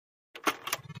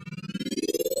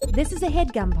This is a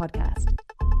HeadGum podcast.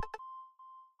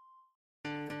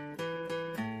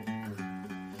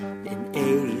 In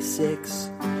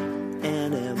 86,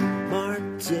 Anna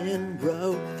Martin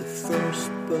wrote the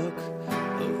first book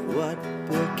of what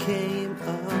became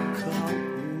a cult.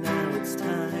 Now it's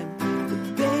time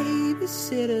for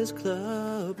Babysitter's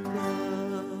Club.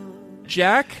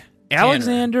 Jack,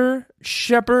 Alexander,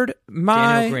 Shepard,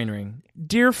 my Daniel Greenring.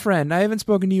 dear friend. I haven't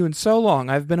spoken to you in so long.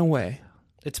 I've been away.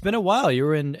 It's been a while. You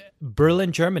were in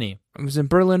Berlin, Germany. I was in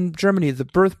Berlin, Germany, the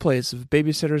birthplace of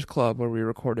Babysitter's Club, where we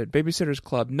recorded Babysitter's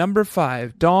Club number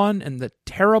 5, Dawn and the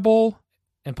Terrible...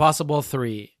 Impossible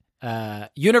 3.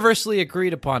 Universally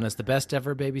agreed upon as the best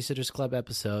ever Babysitter's Club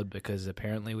episode because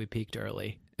apparently we peaked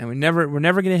early. And we're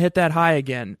never going to hit that high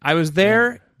again. I was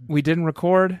there. We didn't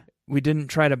record. We didn't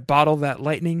try to bottle that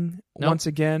lightning once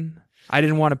again. I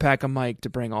didn't want to pack a mic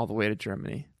to bring all the way to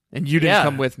Germany. And you didn't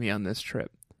come with me on this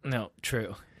trip. No,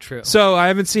 true. So I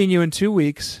haven't seen you in 2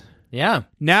 weeks. Yeah.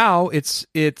 Now it's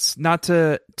not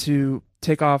to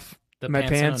take off my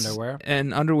pants pants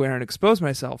and underwear and expose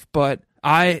myself, but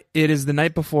it is the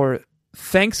night before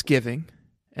Thanksgiving,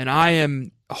 and I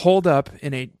am holed up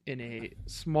in a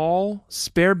small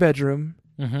spare bedroom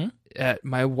at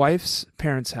my wife's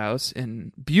parents' house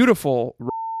in beautiful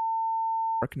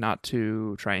not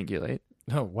to triangulate.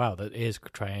 Oh, wow. That is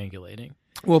triangulating.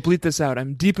 We'll bleep this out.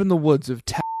 I'm deep in the woods of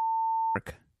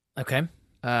Okay.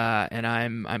 and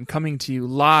I'm coming to you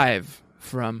live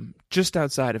from just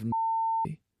outside of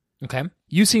Okay.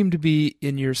 You seem to be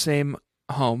in your same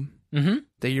home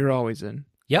that you're always in.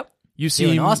 Yep. You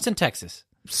seem in Austin, Texas.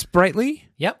 Sprightly.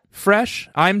 Yep. Fresh.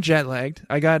 I'm jet lagged.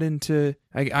 I got into...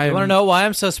 You want to know why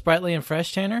I'm so sprightly and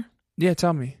fresh, Tanner? Yeah,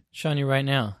 tell me. Showing you right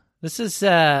now. This is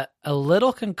a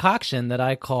little concoction that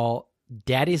I call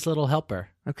Daddy's Little Helper.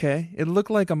 Okay. It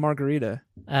looked like a margarita.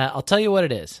 I'll tell you what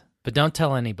it is, but don't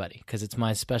tell anybody because it's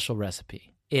my special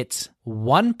recipe. It's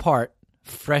 1 part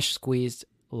fresh squeezed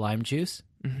lime juice,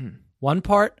 1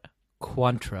 part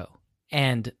Cointreau,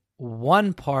 and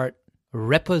 1 part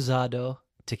Reposado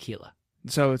tequila.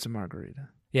 So it's a margarita.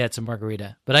 Yeah, it's a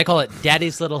margarita, but I call it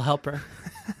Daddy's Little Helper.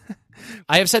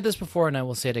 I have said this before and I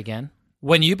will say it again.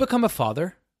 When you become a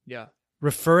father,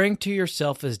 referring to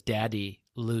yourself as daddy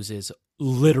loses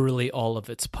literally all of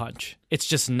its punch. It's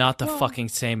just not the fucking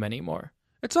same anymore.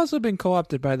 It's also been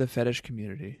co-opted by the fetish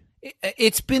community.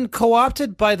 It's been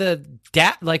co-opted by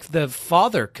the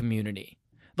father community.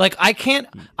 Like,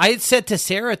 I said to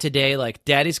Sarah today, like,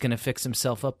 Daddy's going to fix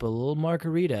himself up a little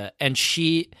margarita. And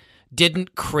she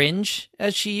didn't cringe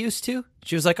as she used to.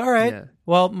 She was like, all right,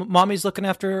 well, Mommy's looking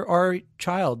after our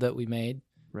child that we made.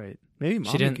 Right. Maybe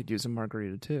Mommy could use a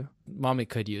margarita, too. Mommy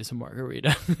could use a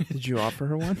margarita. Did you offer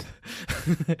her one?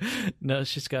 No,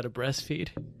 she's got to breastfeed.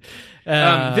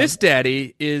 This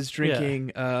daddy is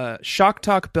drinking Shock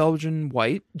Talk Belgian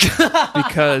White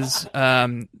because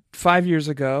 5 years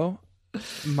ago,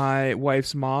 my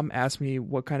wife's mom asked me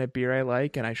what kind of beer I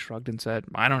like, and I shrugged and said,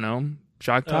 I don't know,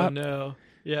 Shock Top. Oh, no.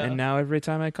 Yeah. And now every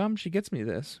time I come, she gets me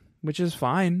this, which is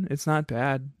fine. It's not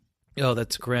bad. Oh,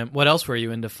 that's grim. What else were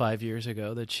you into 5 years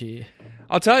ago that she...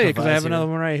 I'll tell you, because I have another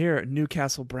one right here,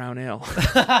 Newcastle Brown Ale.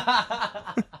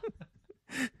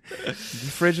 The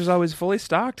fridge is always fully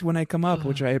stocked when I come up,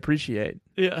 which I appreciate.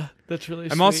 Yeah, that's really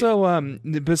sweet. I'm also,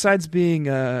 besides being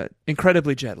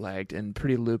incredibly jet-lagged and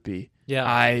pretty loopy,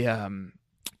 I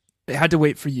had to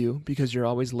wait for you because you're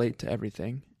always late to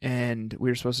everything, and we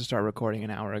were supposed to start recording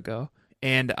an hour ago,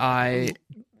 and I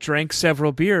drank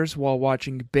several beers while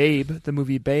watching Babe, the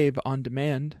movie Babe, on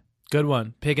demand. Good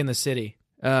one. Pig in the City.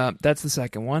 That's the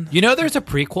second one. You know there's a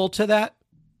prequel to that?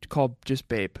 Called just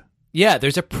Babe. Yeah,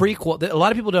 there's a prequel. A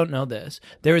lot of people don't know this.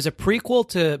 There is a prequel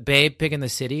to Babe, Pig in the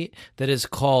City that is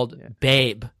called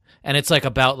Babe. And it's like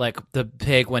about like the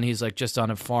pig when he's like just on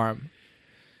a farm.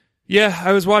 Yeah,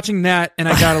 I was watching that and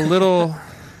I got a little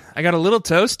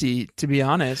toasty, to be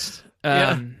honest.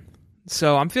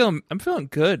 So I'm feeling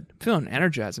good. I'm feeling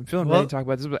energized. I'm feeling ready to talk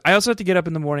about this. But I also have to get up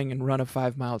in the morning and run a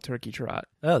 5-mile turkey trot.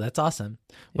 Oh, that's awesome.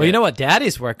 Well, you know what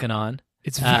Daddy's working on?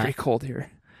 It's very cold here.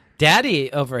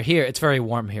 Daddy over here, it's very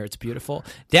warm here. It's beautiful.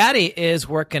 Daddy is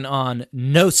working on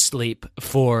no sleep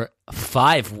for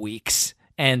 5 weeks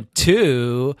and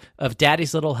 2 of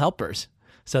Daddy's Little Helpers.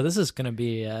 So this is going to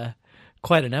be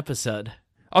quite an episode.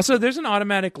 Also, there's an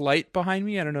automatic light behind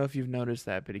me. I don't know if you've noticed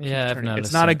that, but it keeps turning. I've noticed.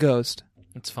 It's not a ghost.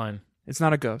 It's fine. It's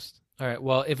not a ghost. All right.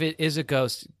 Well, if it is a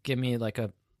ghost, give me like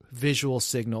a visual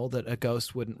signal that a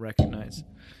ghost wouldn't recognize.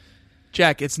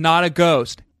 Jack, it's not a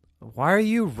ghost. Why are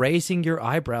you raising your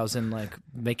eyebrows and like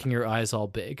making your eyes all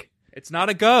big? It's not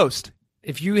a ghost.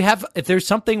 If there's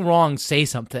something wrong, say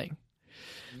something.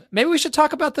 Maybe we should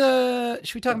talk about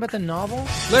Should we talk about the novel?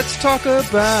 Let's talk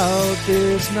about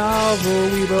this novel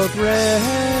we both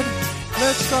read.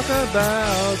 Let's talk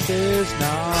about this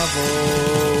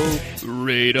novel.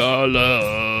 Radar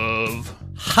Love.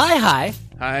 Hi.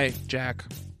 Hi, Jack.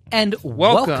 And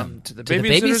welcome to the to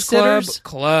Babysitters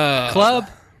Club.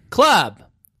 Club.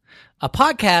 A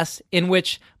podcast in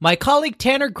which my colleague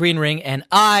Tanner Greenring and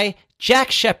I,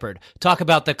 Jack Shepard, talk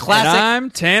about the classic... And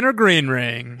I'm Tanner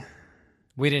Greenring.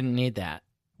 We didn't need that.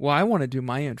 Well, I want to do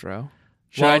my intro.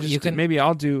 Maybe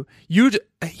I'll do...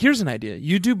 Here's an idea.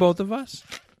 You do both of us.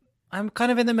 I'm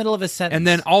kind of in the middle of a sentence. And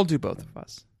then I'll do both of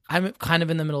us. I'm kind of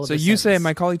in the middle of a sentence. So you say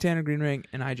my colleague Tanner Greenring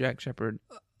and I, Jack Shepard,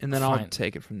 and then I'll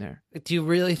take it from there. Do you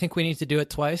really think we need to do it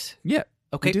twice? Yeah.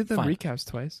 Okay, we do the recaps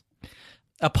twice.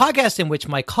 A podcast in which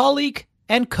my colleague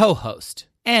and co-host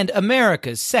and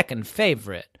America's second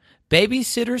favorite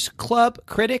Babysitters Club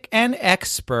critic and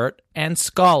expert and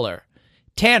scholar,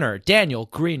 Tanner Daniel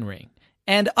Greenring,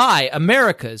 and I,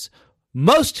 America's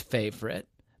most favorite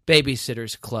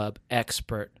Babysitters Club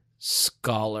expert,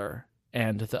 scholar,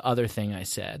 and the other thing I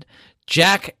said,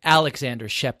 Jack Alexander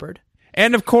Shepard.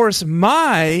 And of course,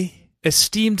 my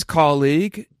esteemed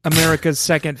colleague, America's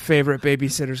second favorite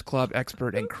Babysitters Club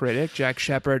expert and critic, Jack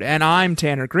Shepard, and I'm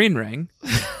Tanner Greenring.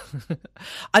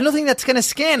 I don't think that's going to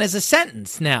scan as a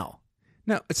sentence now.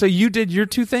 No, so you did your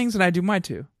two things and I do my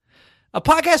two. A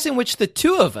podcast in which the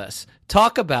two of us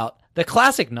talk about the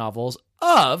classic novels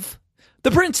of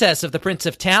The Princess of the Prince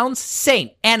of Towns,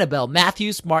 Saint Annabel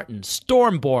Matthews Martin,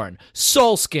 Stormborn,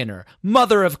 Soul Skinner,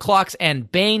 Mother of Clocks, and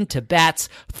Bane to Bats,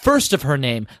 First of Her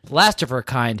Name, Last of Her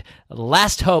Kind,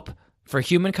 Last Hope for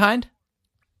Humankind.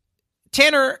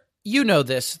 Tanner, you know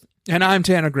this. And I'm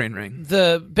Tanner Greenring.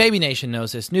 The Baby Nation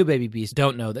knows this. New Baby Bees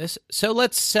don't know this. So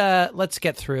let's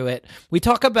get through it. We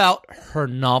talk about her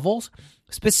novels,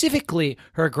 specifically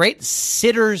her great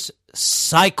Sitters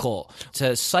cycle. It's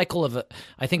a cycle of,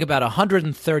 I think, about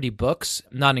 130 books,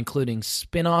 not including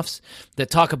spin-offs,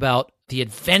 that talk about the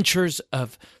adventures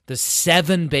of the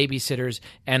 7 babysitters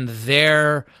and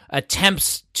their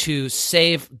attempts to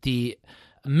save the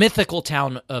mythical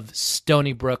town of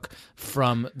Stoneybrook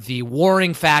from the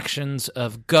warring factions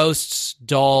of ghosts,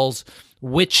 dolls,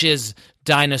 witches,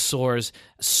 dinosaurs,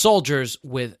 soldiers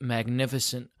with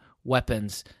magnificent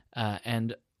weapons,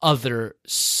 and other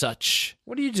such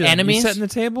What are you doing? enemies. You setting the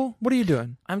table? What are you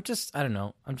doing? I don't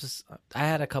know. I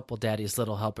had a couple Daddy's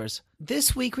Little Helpers.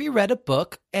 This week we read a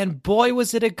book, and boy,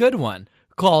 was it a good one,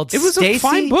 called It was Stacey. a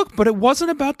fine book, but it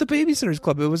wasn't about the Babysitters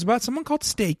Club. It was about someone called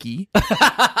Stakey.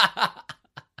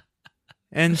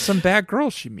 And some bad girl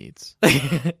she meets.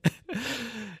 We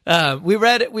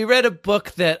read a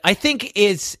book that I think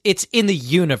it's in the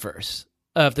universe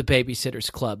of the Babysitters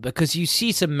Club, because you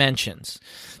see some mentions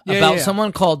about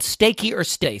someone called Stakey or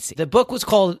Stacy. The book was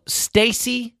called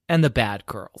Stacy and the Bad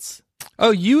Girls.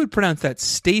 Oh, you would pronounce that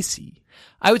Stacy.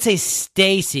 I would say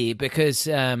Stacy because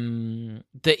the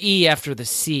E after the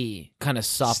C kind of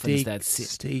softens that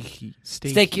C.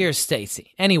 Stakey or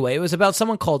Stacy. Anyway, it was about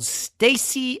someone called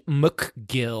Stacy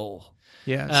McGill.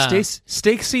 Yeah,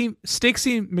 Stacy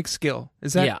McGill.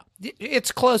 Is that? Yeah,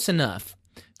 it's close enough.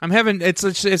 I'm having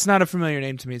it's not a familiar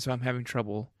name to me, so I'm having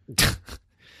trouble.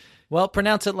 Well,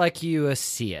 pronounce it like you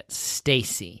see it,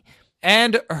 Stacy.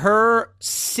 And her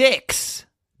 6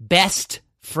 best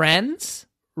friends: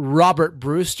 Robert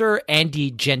Brewster, Andy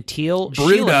Gentile,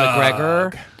 Sheila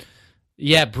McGregor.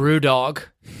 Yeah, Brewdog.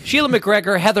 Sheila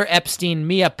McGregor, Heather Epstein,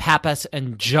 Mia Pappas,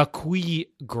 and Jacqui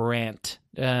Grant.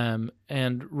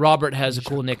 And Robert has a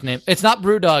cool nickname. It's not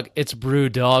Brewdog, it's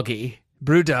Brewdoggy.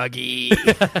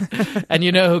 Brewdoggy. And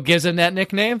you know who gives him that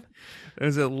nickname?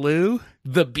 Is it Lou?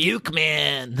 The Buke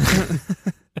Man.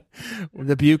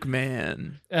 The Buke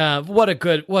Man. What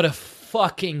a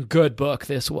fucking good book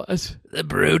this was. The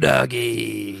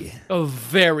Brewdoggy. A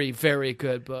very, very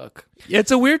good book.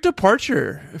 It's a weird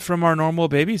departure from our normal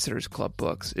Babysitters Club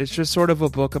books. It's just sort of a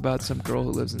book about some girl who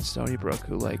lives in Stoneybrook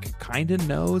who, kind of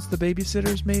knows the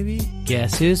babysitters, maybe?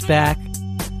 Guess who's back?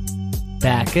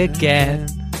 Back again.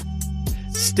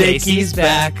 Stakey's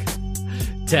back.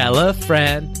 Tell a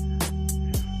friend.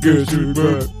 Guess who's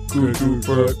back? Guess who's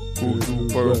back? Guess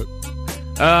who's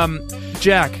back?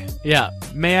 Jack. Yeah.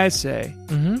 May I say,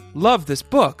 love this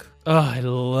book. Oh, I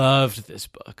loved this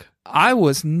book. I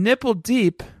was nipple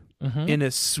deep in a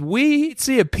sweet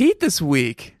sea of Pete this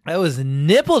week. I was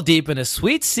nipple deep in a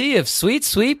sweet sea of sweet,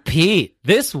 sweet Pete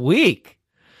this week.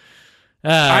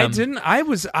 I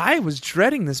was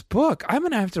dreading this book. I'm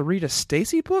going to have to read a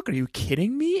Stacy book. Are you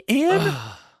kidding me? And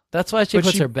that's why she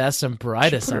puts her best and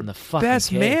brightest on the fucking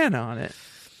best cake. Man on it.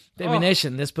 Baby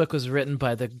Nation, this book was written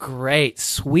by the great,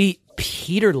 sweet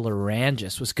Peter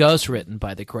Larangis. Was ghost written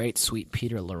by the great, sweet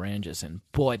Peter Larangis, and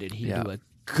boy, did he do a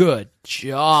good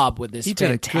job with this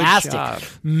fantastic,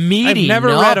 meaty I've never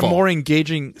novel. read a more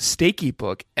engaging Stakey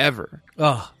book ever.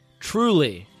 Oh,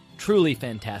 truly, truly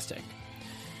fantastic.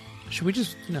 Should we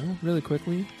just, really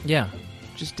quickly, Yeah,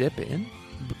 just dip in?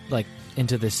 like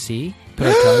into the sea, put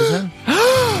our toes in.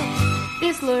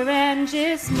 This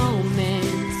Larangis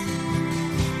moment,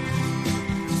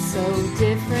 so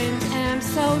different and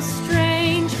so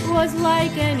strange, was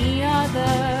like any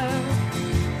other,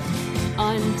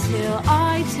 until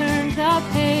I turned the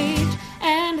page,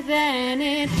 and then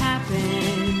it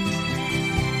happened.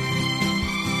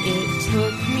 It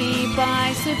took me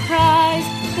by surprise,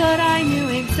 but I knew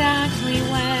exactly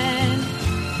when.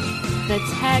 The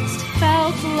text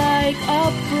felt like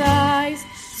a prize,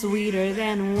 sweeter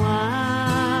than wine,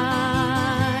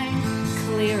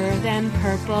 clearer than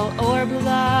purple or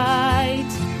blight.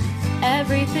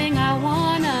 Everything I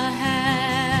wanna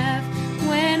have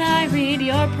when I read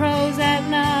your prose at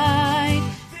night.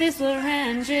 This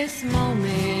Larangis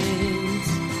moment,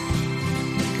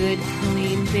 good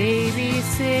clean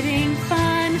babysitting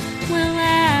fun will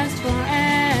last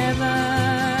forever.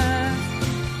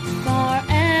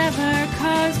 Forever,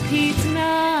 'cause Pete's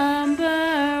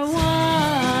number one.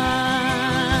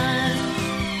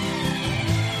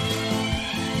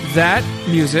 That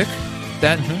music,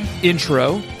 that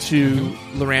intro to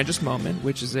Larangis Moment,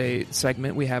 which is a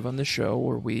segment we have on the show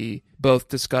where we both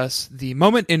discuss the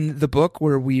moment in the book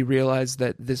where we realize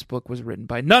that this book was written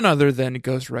by none other than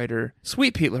ghostwriter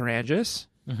Sweet Pete Larangis.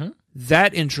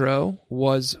 That intro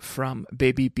was from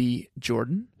Baby B.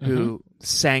 Jordan, who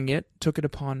sang it, took it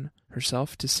upon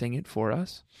herself to sing it for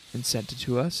us and sent it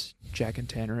to us, Jack and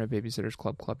Tanner at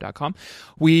babysittersclubclub.com.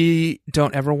 We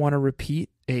don't ever want to repeat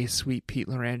a Sweet Pete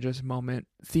Larangis Moment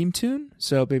theme tune,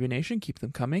 so Baby Nation, keep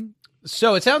them coming.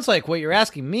 So it sounds like what you're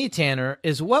asking me, Tanner,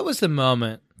 is what was the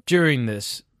moment during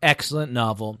this excellent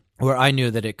novel where I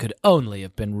knew that it could only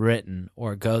have been written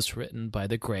or ghost-written by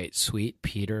the great Sweet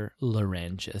Peter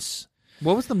Larangis.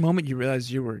 What was the moment you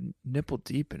realized you were nipple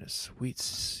deep in a sweet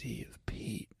sea of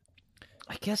Pete?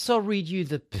 I guess I'll read you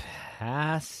the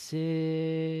passage.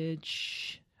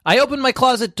 I opened my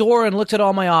closet door and looked at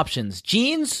all my options.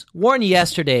 Jeans, worn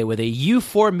yesterday with a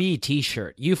U4Me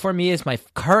t-shirt. U4Me is my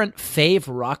current fave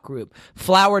rock group.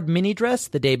 Flowered mini dress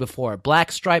the day before.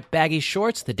 Black striped baggy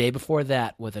shorts the day before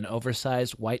that with an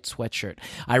oversized white sweatshirt.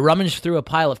 I rummaged through a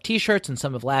pile of t-shirts and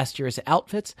some of last year's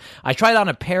outfits. I tried on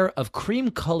a pair of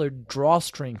cream-colored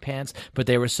drawstring pants, but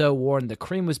they were so worn the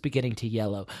cream was beginning to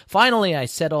yellow. Finally, I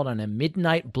settled on a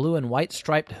midnight blue and white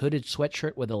striped hooded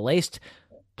sweatshirt with a laced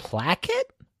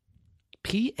placket?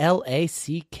 Placket.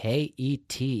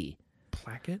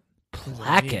 Placket?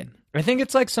 Placket. I think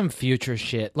it's like some future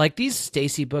shit. Like these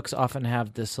Stacy books often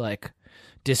have this like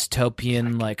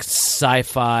dystopian, like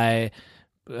sci-fi,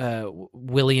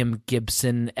 William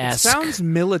Gibson-esque. It sounds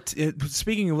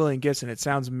speaking of William Gibson, it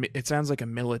sounds like a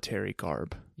military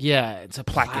garb. Yeah, it's a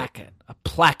placket. A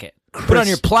placket. Crisp, Put on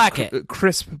your placket.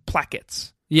 Crisp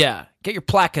plackets. Yeah, get your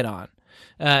placket on.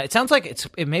 It sounds like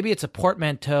maybe it's a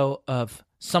portmanteau of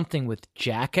something with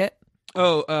jacket.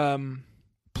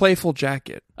 Playful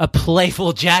jacket. A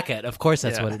playful jacket. Of course,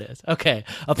 that's what it is. Okay,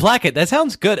 a placket. That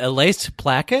sounds good. A laced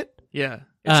placket. Yeah,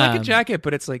 it's like a jacket,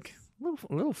 but it's like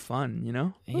a little fun, you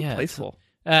know? A little playful.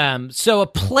 So a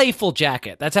playful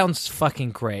jacket. That sounds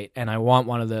fucking great, and I want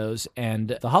one of those.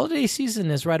 And the holiday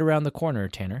season is right around the corner,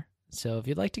 Tanner. So if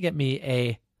you'd like to get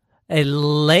me a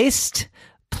laced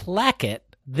placket,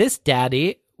 this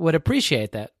daddy would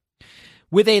appreciate that.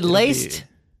 With a laced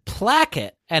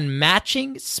placket and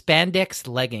matching spandex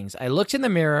leggings. I looked in the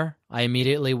mirror. I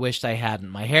immediately wished I hadn't.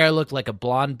 My hair looked like a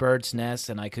blonde bird's nest,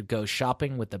 and I could go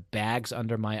shopping with the bags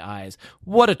under my eyes.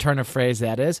 What a turn of phrase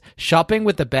that is. Shopping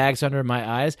with the bags under my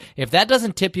eyes. If that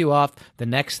doesn't tip you off, the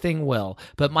next thing will.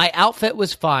 But my outfit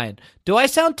was fine. Do I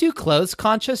sound too clothes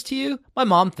conscious to you? My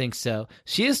mom thinks so.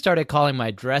 She has started calling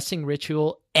my dressing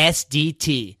ritual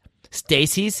SDT.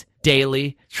 Stacy's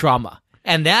Daily Trauma.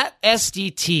 And that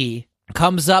SDT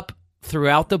comes up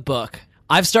throughout the book.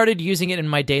 I've started using it in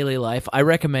my daily life. I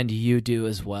recommend you do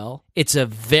as well. It's a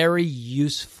very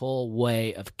useful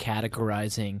way of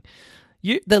categorizing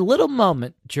the little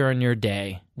moment during your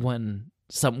day when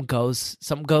something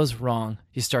goes wrong.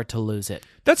 You start to lose it.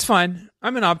 That's fine.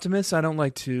 I'm an optimist. I don't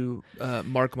like to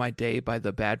mark my day by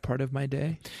the bad part of my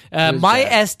day. My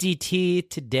SDT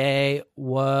today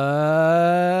was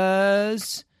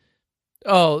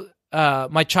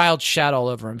my child shat all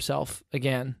over himself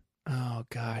again. Oh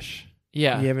gosh.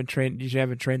 Yeah. You haven't trained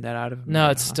that out of him. No,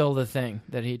 yet, it's huh? still the thing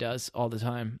that he does all the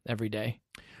time, every day.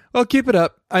 Well, keep it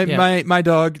up. Yeah. My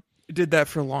dog did that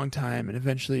for a long time, and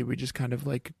eventually we just kind of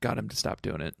like got him to stop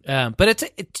doing it. But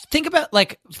think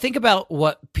about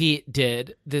what Pete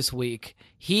did this week.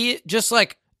 He just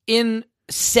like in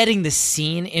setting the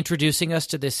scene, introducing us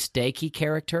to this Stakey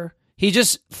character, he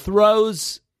just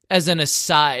throws as an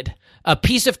aside a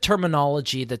piece of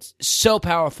terminology that's so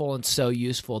powerful and so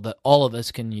useful that all of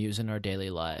us can use in our daily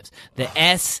lives. The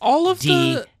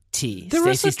SDT. There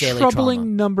was a Stacey's Daily troubling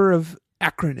Trauma. number of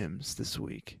acronyms this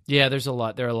week. Yeah, there are a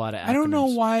lot of acronyms. I don't know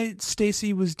why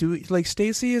Stacey was doing like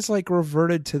Stacey is like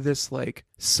reverted to this like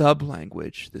sub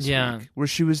language this week where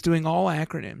she was doing all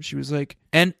acronyms. She was like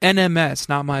NMS,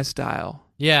 not my style.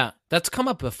 Yeah, that's come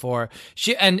up before.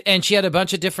 She had a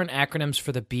bunch of different acronyms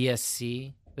for the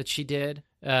BSc that she did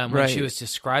when she was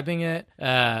describing it.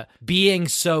 Being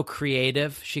so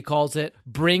creative, she calls it.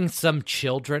 Bring some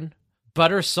children.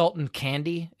 Butter, salt, and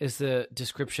candy is the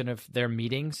description of their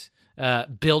meetings.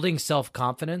 Building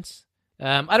self-confidence.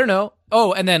 I don't know.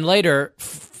 Oh, and then later,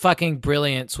 fucking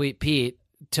brilliant Sweet Pete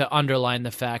to underline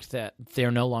the fact that they're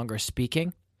no longer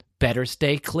speaking. Better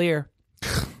stay clear.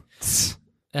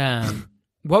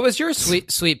 What was your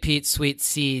Sweet Pete, sweet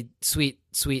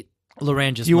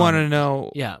laryngeus? You want to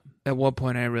know? Yeah. At what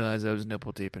point I realized I was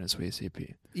nipple deep in a Sweet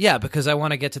CP. Yeah, because I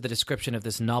want to get to the description of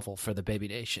this novel for the Baby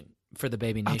Nation. I'll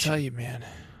tell you, man.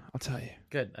 I'll tell you.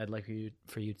 Good. I'd like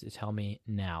for you to tell me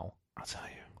now. I'll tell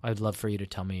you. I'd love for you to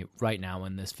tell me right now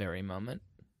in this very moment.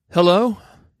 Hello?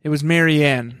 It was Mary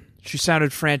Ann. She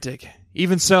sounded frantic.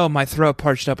 Even so, my throat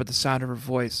parched up at the sound of her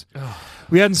voice.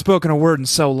 We hadn't spoken a word in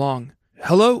so long.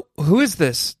 Hello? Who is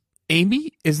this?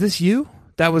 Amy? Is this you?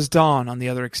 That was Dawn on the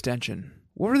other extension.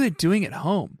 What were they doing at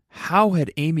home? How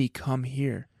had Amy come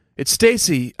here? It's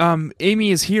Stacy.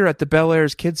 Amy is here at the Bel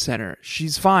Air's Kids Center.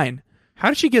 She's fine. How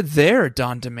did she get there?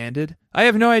 Dawn demanded. I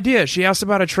have no idea. She asked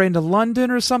about a train to London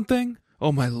or something.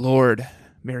 Oh, my lord,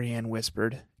 Mary Ann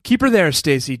whispered. Keep her there,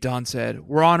 Stacy, Dawn said.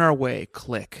 We're on our way.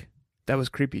 Click. That was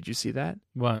creepy. Did you see that?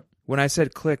 What? When I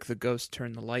said click, the ghost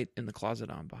turned the light in the closet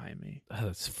on behind me. Oh,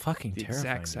 that's fucking The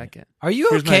terrifying. exact second. Are you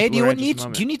Here's okay? my Do you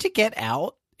laryngeus need to get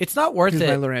out? It's not worth Here's it.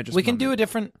 my laryngeus We can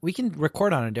moment. we can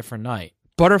record on a different night.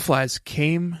 Butterflies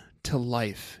came to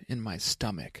life in my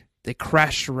stomach. They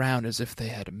crashed around as if they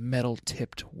had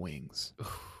metal-tipped wings.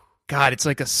 God, it's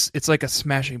like a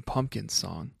Smashing Pumpkins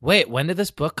song. Wait, when did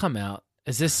this book come out?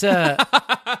 Is this Are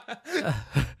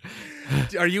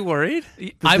you worried?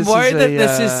 I'm worried that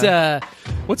this is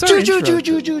what's our intro?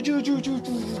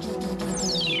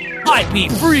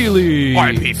 IP Freely.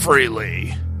 IP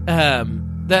Freely.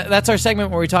 That's our segment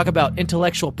where we talk about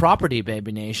intellectual property,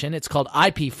 Baby Nation. It's called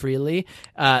IP Freely.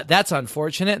 That's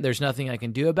unfortunate. There's nothing I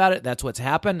can do about it. That's what's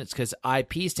happened. It's because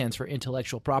IP stands for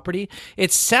intellectual property.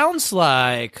 It sounds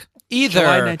like either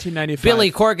July 1995. Billy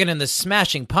Corgan and the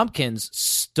Smashing Pumpkins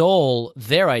stole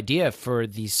their idea for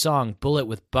the song Bullet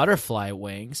with Butterfly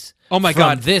Wings. Oh my from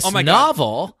God. This Oh my God.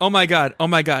 novel. Oh my God. Oh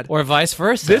my God. Or vice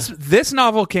versa. This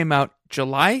novel came out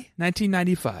July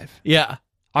 1995. Yeah.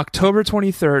 October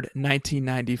 23rd,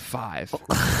 1995.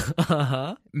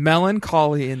 Uh-huh.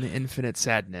 Melancholy in the Infinite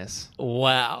Sadness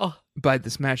Wow. by the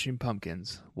Smashing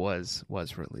Pumpkins was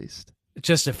released.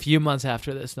 Just a few months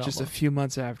after this novel. Just a few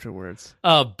months afterwards.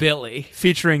 Oh, Billy.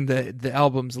 Featuring the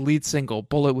album's lead single,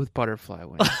 Bullet with Butterfly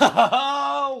Wings.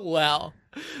 Oh, well.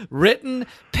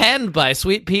 Penned by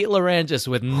Sweet Pete Larangis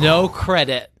with no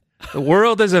credit. The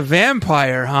world is a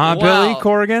vampire, huh, Wow. Billy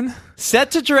Corgan?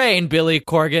 Set to drain, Billy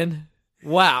Corgan.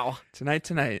 Wow.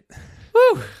 Tonight.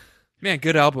 Woo. Man,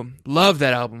 good album. Love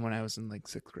that album when I was in like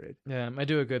 6th grade. Yeah, I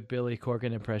do a good Billy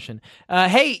Corgan impression.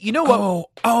 Hey, you know what?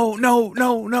 Oh,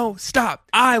 no, stop.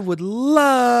 I would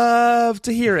love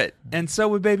to hear it. And so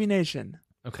would Baby Nation.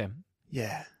 Okay.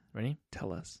 Yeah, Ready?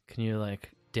 tell us. Can you,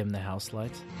 dim the house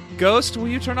lights? Ghost, will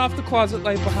you turn off the closet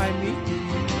light behind me?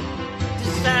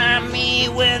 Disarm me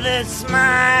with a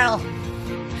smile.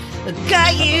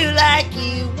 Got you like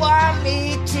you want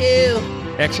me to.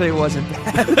 Actually, it wasn't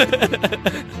bad.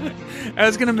 I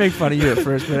was going to make fun of you at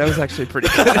first, but that was actually pretty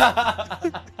good.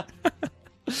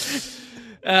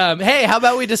 Hey, how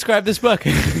about we describe this book?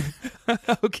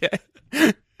 Okay.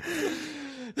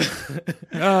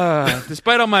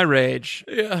 Despite all my rage.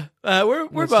 Yeah. We're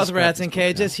Let's both describe rats this in book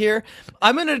cages here.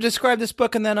 I'm going to describe this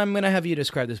book, and then I'm going to have you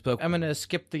describe this book. I'm going to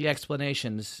skip the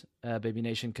explanations, Baby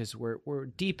Nation, because we're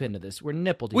deep into this. We're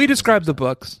nipple deep. We in this describe the episode.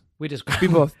 books. We describe. We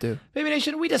both do. Baby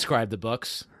Nation, we describe the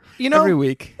books. You know, Every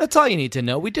week. That's all you need to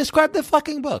know. We describe the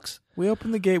fucking books. We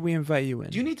open the gate, we invite you in.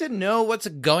 Do you need to know what's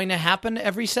going to happen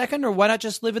every second, or why not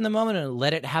just live in the moment and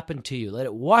let it happen to you? Let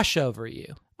it wash over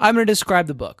you. I'm going to describe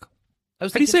the book. How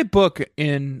do you say book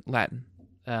in Latin?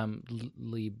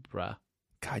 Libra.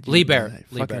 God, Liber.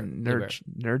 Fucking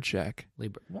nerd check.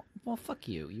 Libra. Well, fuck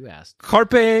you. You asked.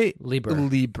 Carpe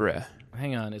Libra.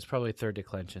 Hang on. It's probably third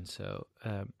declension. So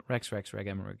Rex,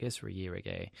 Regem, Regis, Regi,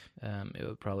 Rege. It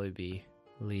would probably be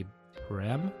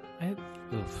Librem.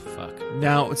 Oh, fuck.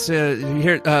 Now, it's you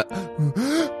hear...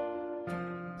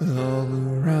 all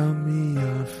around me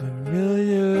are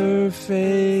familiar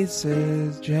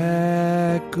faces.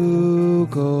 Jack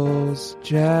Googles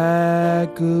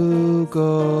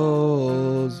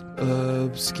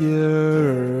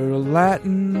obscure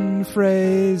Latin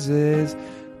phrases,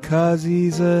 'cause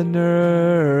he's a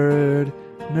nerd.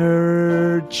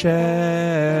 Nerd check.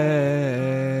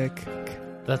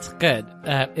 That's good.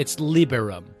 It's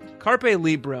Liberum. Carpe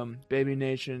Librum, Baby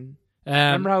Nation.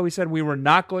 Remember how we said we were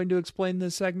not going to explain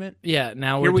this segment? Yeah,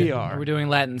 now we are. We're doing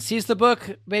Latin. Seize the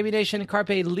book, Baby Nation,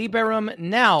 Carpe Liberum.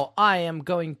 Now I am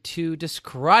going to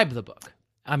describe the book.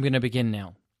 I'm going to begin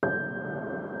now.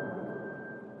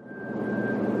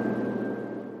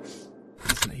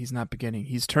 He's not beginning.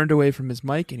 He's turned away from his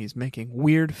mic and he's making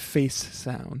weird face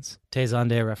sounds.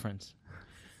 Tezonde reference.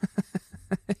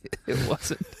 It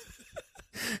wasn't.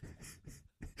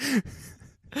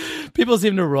 People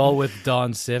seem to roll with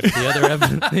Dawn Sif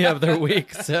the other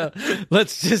week, so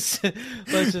let's just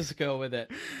go with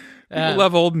it. People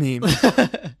love old memes.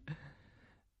 I'm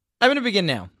going to begin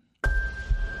now.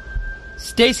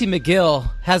 Stacy McGill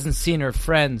hasn't seen her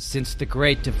friends since the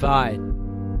Great Divide,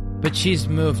 but she's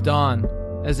moved on,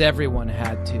 as everyone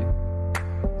had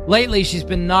to. Lately, she's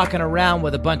been knocking around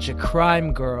with a bunch of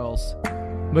crime girls: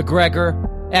 McGregor,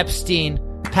 Epstein,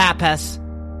 Pappas,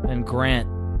 and Grant.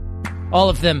 All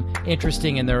of them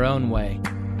interesting in their own way,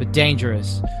 but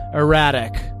dangerous,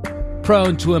 erratic,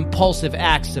 prone to impulsive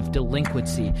acts of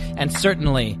delinquency, and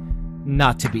certainly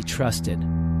not to be trusted.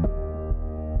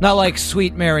 Not like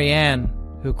sweet Mary Ann,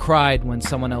 who cried when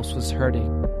someone else was hurting,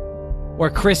 or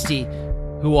Christy,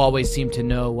 who always seemed to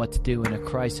know what to do in a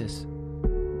crisis.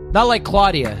 Not like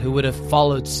Claudia, who would have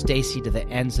followed Stacy to the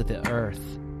ends of the earth.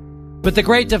 But the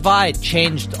Great Divide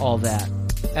changed all that,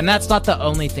 and that's not the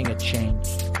only thing it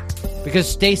changed. Because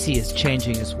Stacy is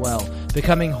changing as well,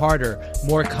 becoming harder,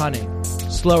 more cunning,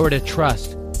 slower to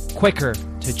trust, quicker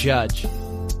to judge,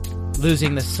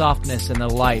 losing the softness and the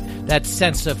light, that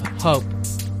sense of hope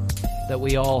that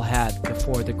we all had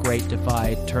before the Great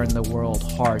Divide turned the world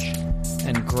harsh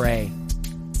and gray.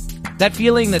 That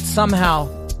feeling that somehow,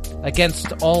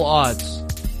 against all odds,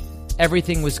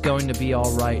 everything was going to be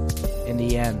all right in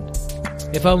the end.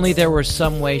 If only there were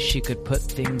some way she could put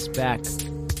things back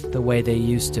the way they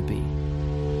used to be.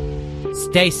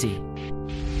 Stacy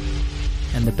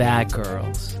and the Bad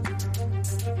Girls.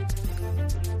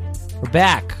 We're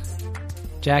back.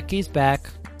 Jackie's back.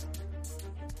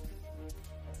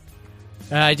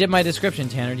 I did my description,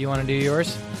 Tanner. Do you want to do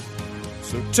yours?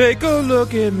 So take a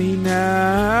look at me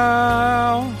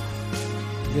now.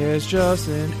 There's just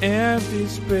an empty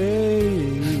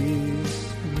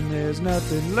space, and there's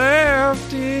nothing left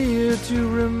here to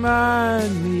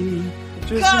remind me.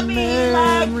 Just Cut a me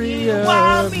memory like you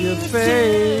want of me your to.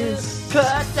 face.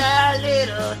 Cut that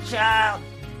little child.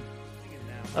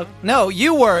 No,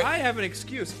 you were. I have an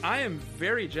excuse. I am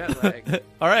very jet lagged.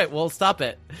 All right, well, stop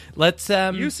it. Let's.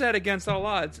 You said against all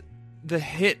odds the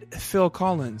hit Phil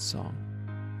Collins song.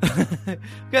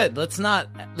 Good. Let's not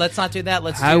do that.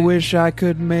 I wish I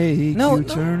could make you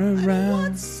turn I around. don't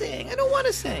want to sing. I don't want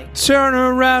to sing. Turn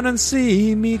around and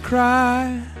see me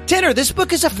cry. Tanner, this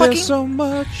book is a fucking. There's so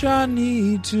much I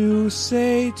need to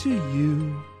say to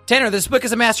you. Tanner, this book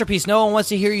is a masterpiece. No one wants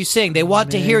to hear you sing. They want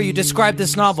to hear you describe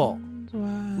this novel.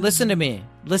 Listen to me.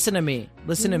 Listen to me.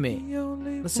 Listen to me.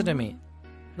 Listen to me.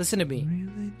 Listen to me.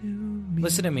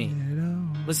 Listen to me.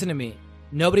 Listen to me.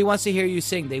 Nobody wants to hear you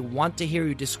sing. They want to hear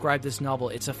you describe this novel.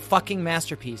 It's a fucking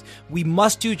masterpiece. We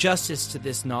must do justice to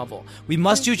this novel. We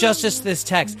must do justice to this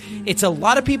text. It's a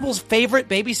lot of people's favorite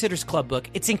Babysitter's Club book.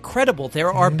 It's incredible.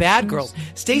 There are bad girls.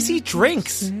 Stacy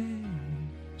drinks.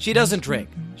 She doesn't drink.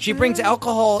 She brings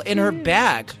alcohol in her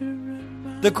bag.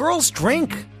 The girls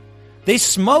drink. They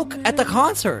smoke at the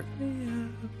concert.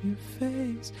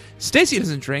 Stacy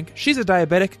doesn't drink. She's a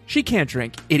diabetic. She can't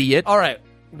drink. Idiot. All right.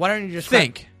 Why don't you just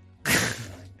think?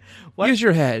 Use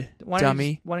your head,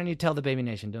 dummy. Why don't you tell the Baby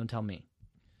Nation? Don't tell me.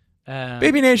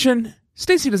 Baby Nation,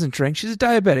 Stacy doesn't drink. She's a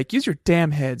diabetic. Use your damn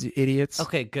heads, you idiots.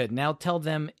 Okay, good. Now tell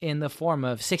them in the form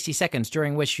of 60 seconds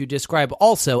during which you describe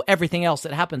also everything else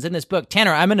that happens in this book.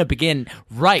 Tanner, I'm going to begin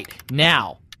right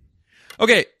now.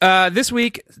 Okay, this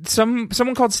week,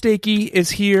 someone called Stakey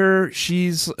is here.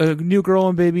 She's a new girl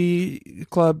in Baby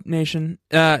Club Nation.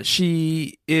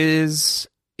 She is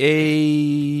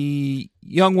a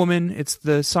young woman. It's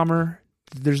the summer.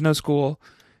 There's no school.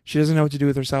 She doesn't know what to do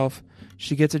with herself.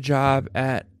 She gets a job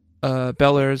at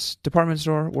Bel Air's department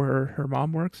store where her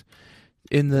mom works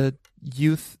in the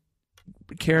youth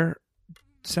care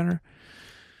center.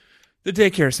 The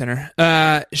daycare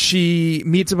center. She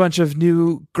meets a bunch of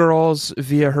new girls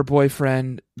via her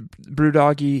boyfriend,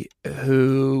 Brewdoggy,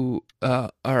 who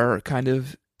are kind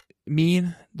of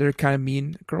mean. They're kind of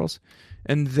mean girls.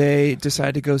 And they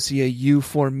decide to go see a You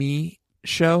For Me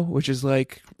show, which is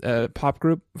like a pop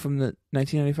group from the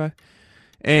 1995.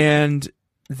 And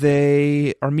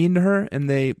they are mean to her, and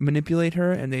they manipulate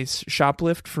her, and they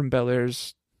shoplift from Bel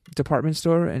Air's department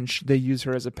store, and they use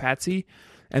her as a patsy.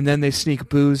 And then they sneak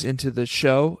booze into the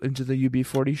show, into the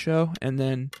UB40 show, and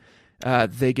then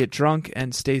they get drunk,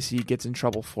 and Stacy gets in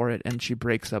trouble for it, and she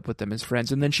breaks up with them as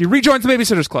friends, and then she rejoins the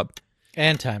Babysitters Club.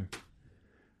 And time.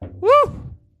 Woo!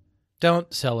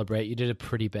 Don't celebrate. You did a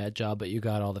pretty bad job, but you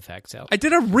got all the facts out. I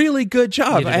did a really good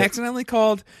job. I accidentally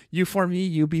called You For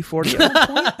Me UB40 at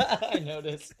one point. I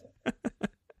noticed.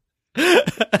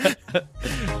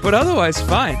 But otherwise,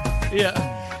 fine.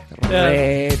 Yeah.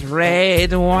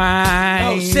 Red wine.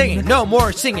 Oh, singing. No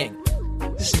more singing.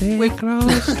 Stay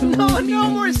close to No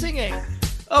more singing.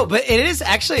 Oh, but it is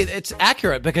actually, it's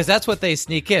accurate because that's what they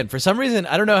sneak in. For some reason,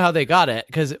 I don't know how they got it,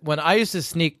 because when I used to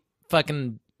sneak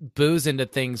fucking booze into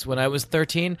things when I was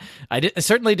 13, I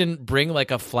certainly didn't bring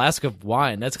like a flask of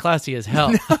wine. That's classy as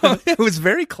hell. No, it was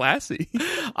very classy.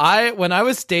 When I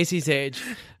was Stacy's age,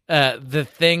 the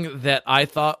thing that I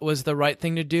thought was the right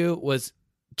thing to do was,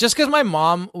 just because my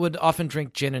mom would often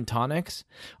drink gin and tonics,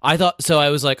 I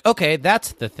was like, okay,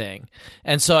 that's the thing.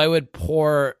 And so I would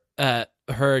pour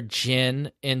her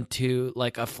gin into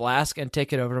like a flask and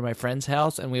take it over to my friend's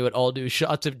house, and we would all do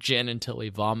shots of gin until we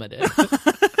vomited.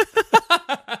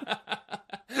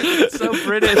 So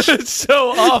British. It's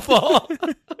so awful.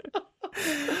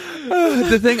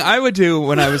 The thing I would do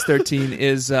when I was 13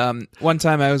 is one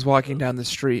time I was walking down the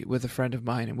street with a friend of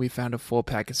mine, and we found a full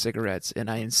pack of cigarettes, and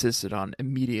I insisted on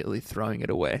immediately throwing it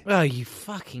away. Oh, you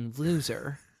fucking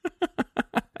loser.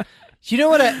 You know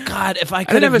what? God, if I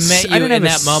could have met you in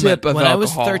that moment when I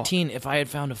was 13, if I had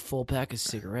found a full pack of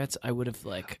cigarettes, I would have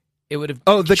it would have.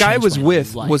 Oh, the guy I was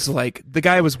with was like,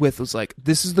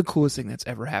 this is the coolest thing that's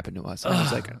ever happened to us. And I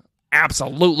was like,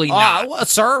 absolutely not,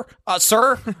 sir.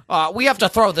 We have to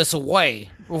throw this away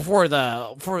before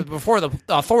the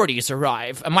authorities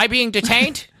arrive. Am I being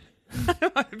detained?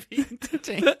 Am I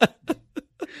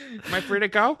free to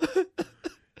go?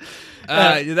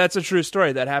 That's a true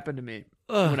story. That happened to me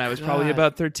when I was probably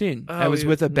about 13. I was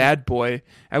with a bad boy.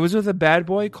 I was with a bad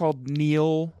boy called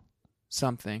Neil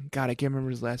something. God, I can't remember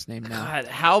his last name now. God,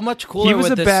 how much cooler he was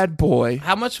a bad boy.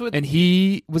 How much would... And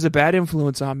he was a bad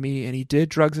influence on me, and he did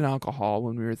drugs and alcohol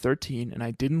when we were 13, and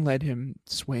I didn't let him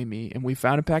sway me. And we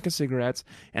found a pack of cigarettes,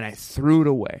 and I threw it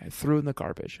away. I threw it in the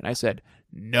garbage, and I said,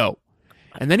 no.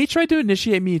 And then he tried to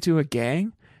initiate me to a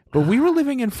gang, but we were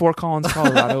living in Fort Collins,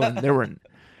 Colorado, and there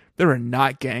were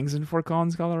not gangs in Fort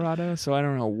Collins, Colorado, so I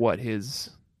don't know what his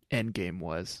end game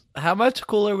was. How much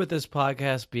cooler would this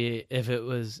podcast be if it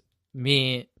was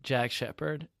me, Jack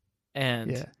Shepard,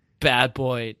 and bad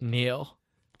boy Neil?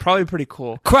 Probably pretty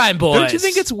cool. Crime Boys. Don't you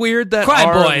think it's weird that Crime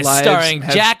our Boys lives starring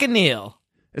have Jack and Neil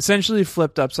essentially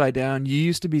flipped upside down? You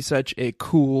used to be such a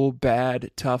cool,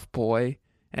 bad, tough boy,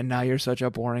 and now you're such a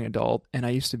boring adult. And I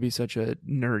used to be such a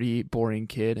nerdy, boring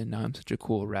kid, and now I'm such a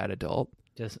cool, rad adult.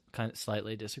 Just kind of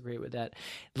slightly disagree with that.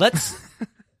 Let's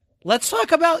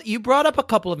talk about, you brought up a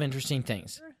couple of interesting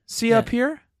things. See up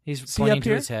here? He's pointing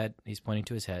to his head. He's pointing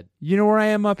to his head. You know where I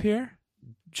am up here?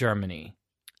 Germany.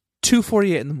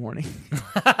 2:48 in the morning.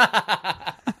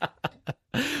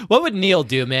 What would Neil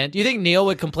do, man? Do you think Neil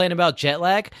would complain about jet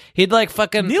lag? He'd like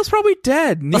fucking... Neil's probably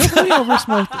dead. Neil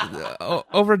probably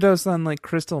overdosed on like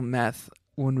crystal meth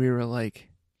when we were like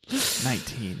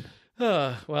 19.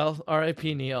 Well,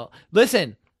 R.I.P. Neil.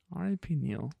 Listen. R.I.P.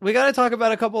 Neil. We got to talk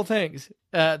about a couple things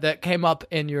that came up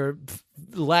in your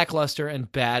lackluster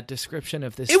and bad description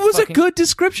of this. It was a good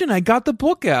description. I got the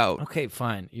book out. Okay,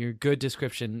 fine. Your good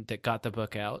description that got the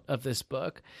book out of this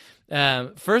book.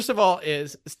 First of all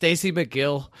is Stacey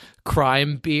McGill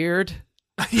crime beard.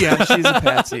 Yeah, she's a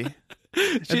patsy.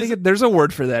 I think there's a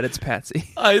word for that. It's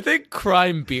patsy. I think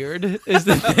crime beard is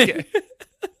the thing.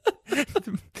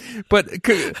 But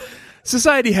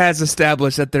society has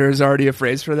established that there is already a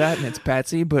phrase for that, and it's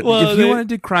patsy. But if you want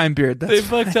to do crime beard, that's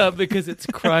fine. Fucked up because it's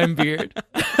crime beard.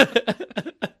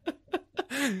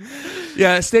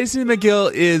 Yeah, Stacey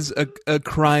McGill is a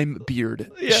crime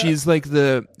beard. Yeah. She's like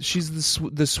the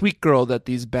sweet girl that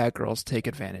these bad girls take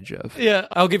advantage of. Yeah,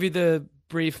 I'll give you the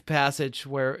brief passage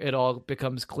where it all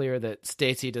becomes clear that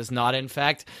Stacy does not, in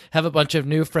fact, have a bunch of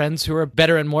new friends who are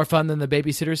better and more fun than the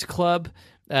Babysitters Club,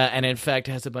 and in fact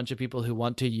has a bunch of people who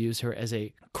want to use her as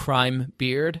a crime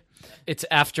beard. It's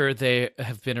after they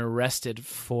have been arrested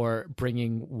for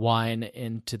bringing wine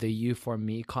into the You For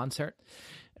Me concert.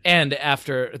 And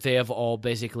after they have all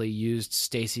basically used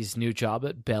Stacy's new job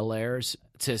at Bel Air's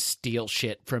to steal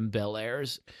shit from Bel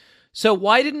Air's. So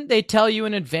why didn't they tell you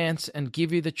in advance and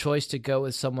give you the choice to go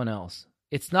with someone else?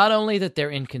 It's not only that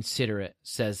they're inconsiderate,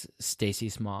 says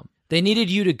Stacy's mom. They needed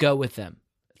you to go with them.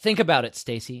 Think about it,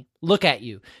 Stacy. Look at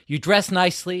you. You dress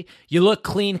nicely. You look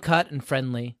clean cut and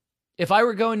friendly. If I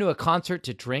were going to a concert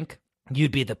to drink,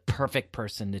 you'd be the perfect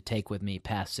person to take with me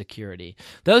past security.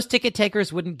 Those ticket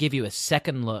takers wouldn't give you a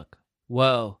second look.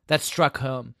 Whoa, that struck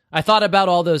home. I thought about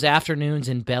all those afternoons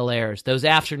in Bel Air's, those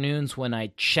afternoons when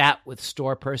I'd chat with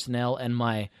store personnel and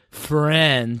my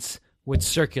friends would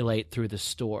circulate through the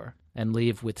store and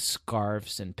leave with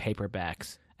scarves and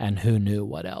paperbacks and who knew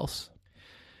what else.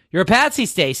 You're a patsy,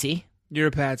 Stacy. You're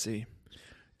a patsy.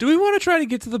 Do we want to try to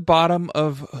get to the bottom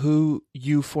of who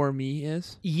You For Me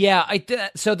is? Yeah,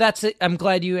 so that's it. I'm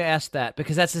glad you asked that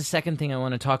because that's the second thing I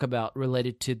want to talk about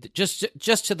related to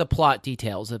just to the plot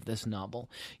details of this novel.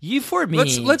 You For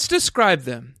Me. Let's describe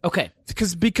them. Okay,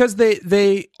 because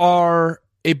they are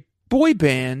a boy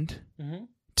band,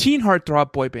 teen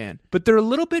heartthrob boy band, but they're a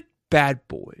little bit bad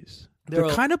boys. They're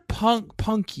kind of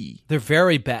punky. They're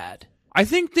very bad. I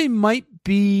think they might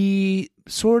be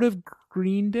sort of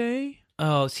Green Day.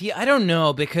 Oh, see, I don't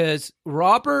know because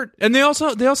Robert and they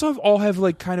also all have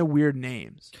like kind of weird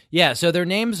names. Yeah, so their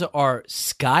names are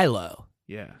Skylo.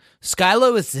 Yeah,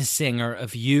 Skylo is the singer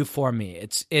of You For Me.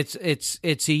 It's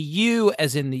a U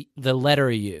as in the letter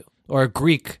U or a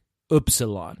Greek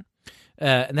upsilon,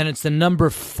 and then it's the number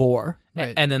 4,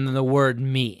 right. And then the word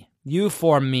me. You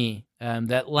For Me.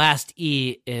 That last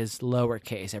E is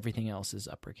lowercase. Everything else is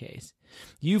uppercase.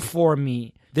 You For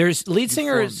Me. There's lead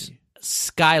singer is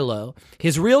Skylo.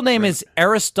 His real name is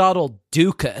Aristotle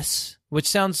Dukas, which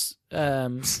sounds,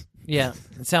 it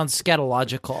sounds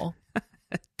scatological.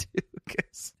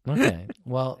 Dukas. Okay,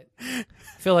 well, I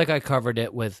feel like I covered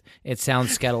it with it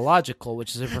sounds scatological,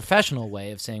 which is a professional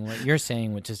way of saying what you're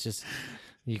saying, which is just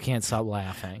you can't stop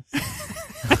laughing.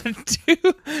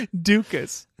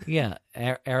 Dukas. Yeah,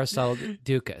 Aristotle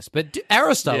Dukas. But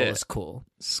Aristotle is cool.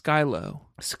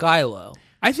 Skylo.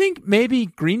 I think maybe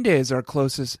Green Day is our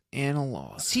closest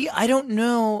analog. See, I don't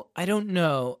know.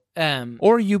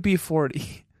 Or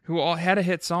UB40, who all had a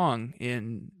hit song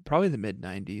in probably the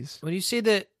mid-90s. Would you say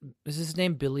that, is his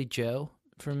name Billy Joe?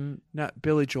 Not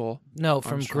Billy Joel. No,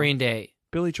 from Armstrong. Green Day.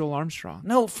 Billy Joel Armstrong.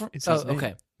 No, name.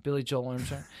 Okay. Billy Joel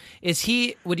Armstrong.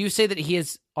 Would you say that he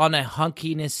is on a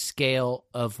hunkiness scale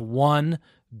of 1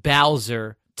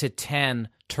 Bowser to 10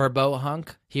 Turbo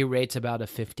Hunk? He rates about a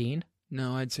 15?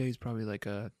 No, I'd say he's probably like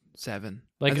a 7.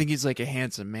 I think he's like a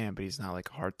handsome man, but he's not like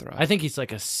a heartthrob. I think he's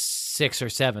like a 6 or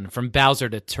 7 from Bowser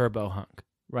to Turbo Hunk,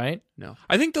 right? No.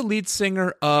 I think the lead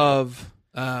singer of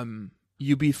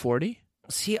UB40.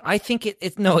 See, I think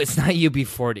it's not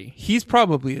UB40. He's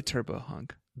probably a Turbo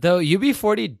Hunk. Though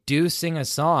UB40 do sing a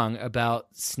song about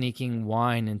sneaking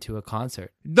wine into a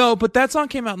concert. No, but that song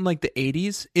came out in like the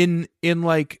 80s. In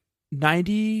like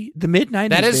the mid-90s.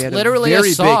 That is literally a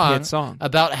very song, big hit song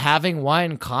about having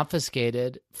wine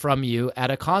confiscated from you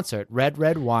at a concert.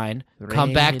 Red wine,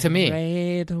 come back to me.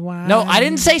 Red wine. No, I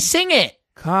didn't say sing it.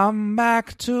 Come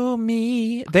back to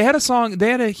me. They had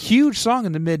a huge song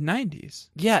in the mid-90s.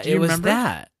 Yeah, it was remember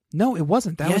that. No, it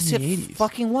wasn't. That was in the 80s. Yes, it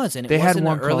fucking was, and they was had in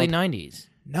one the early called, 90s.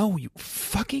 No, you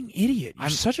fucking idiot. You're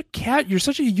such a You're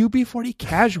such a UB40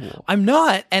 casual. I'm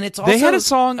not, and it's also they had a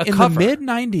song in cover. the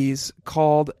mid-90s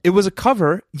called, it was a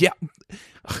cover. Yeah.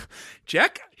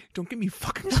 Jack, don't get me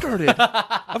fucking started.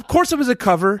 Of course it was a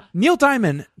cover. Neil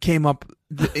Diamond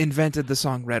invented the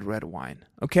song Red Wine.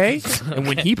 Okay? And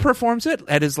when he performs it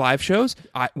at his live shows,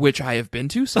 which I have been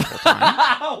to several times.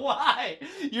 Why?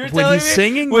 You're when telling he's me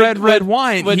singing Red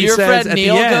Wine, when he your says friend at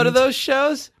Neil the end, go to those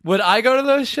shows? Would I go to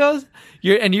those shows?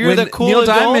 You're when the cool Neil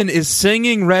adult? Diamond is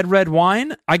singing Red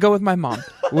Wine, I go with my mom.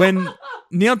 When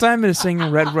Neil Diamond is singing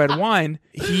Red Wine,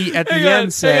 he at the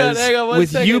end says,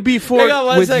 with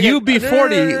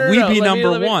UB40, we be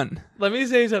number one. Let me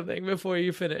say something before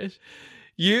you finish.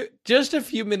 You just a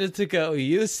few minutes ago,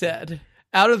 you said,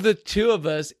 out of the two of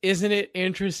us, isn't it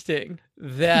interesting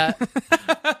that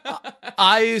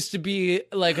I used to be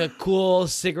like a cool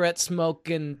cigarette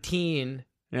smoking teen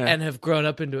and have grown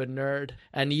up into a nerd,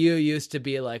 and you used to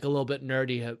be like a little bit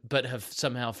nerdy, but have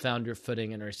somehow found your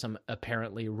footing and are some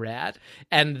apparently rad.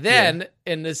 And then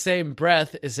in the same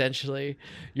breath, essentially,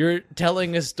 you're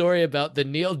telling a story about the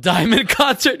Neil Diamond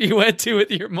concert you went to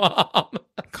with your mom.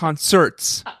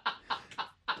 Concerts.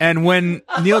 And when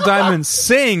Neil Diamond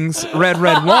sings Red,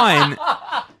 Red Wine,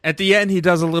 at the end he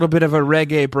does a little bit of a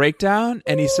reggae breakdown,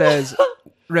 and he says,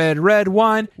 Red, red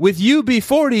wine, with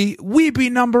UB40, we be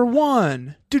number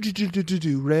one. Do,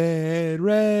 red,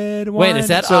 red wine. Wait, is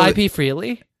that IP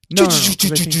Freely? No.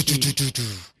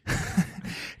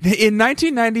 In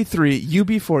 1993,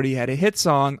 UB40 had a hit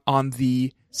song on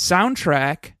the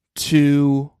soundtrack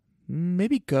to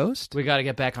maybe Ghost? We got to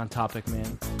get back on topic,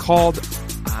 man. Called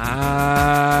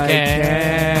I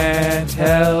Can't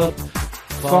Help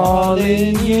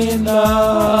Falling in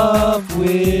Love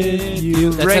with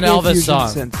You. That's an Elvis song.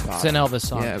 It's an Elvis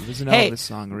song. Yeah, it was an Elvis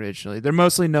song originally. They're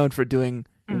mostly known for doing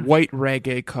white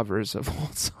reggae covers of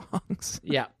old songs.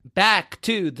 Yeah. Back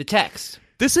to the text.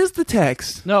 This is the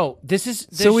text. No, this is...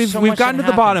 So we've gotten to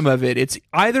the bottom of it. It's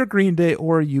either Green Day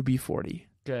or UB40.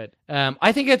 Good.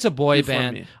 I think it's a boy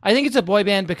band. I think it's a boy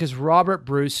band because Robert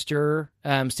Brewster,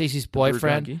 Stacey's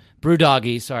boyfriend,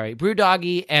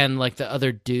 Brewdoggy, and like the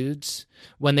other dudes,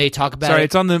 when they talk about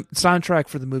it's on the soundtrack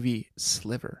for the movie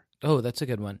Sliver. Oh, that's a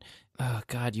good one. Oh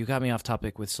God, you got me off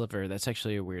topic with Sliver. That's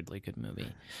actually a weirdly good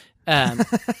movie.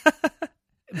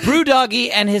 Brewdoggy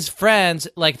and his friends,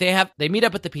 like they meet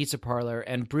up at the pizza parlor,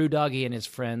 and Brewdoggy and his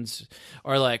friends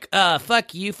are like,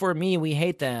 fuck you for me, we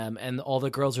hate them. And all the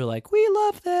girls are like, we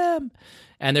love them.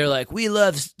 And they're like, we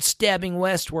love Stabbing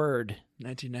Westward.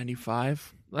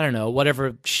 1995? I don't know,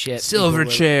 whatever shit.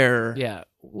 Silverchair. Yeah.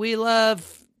 We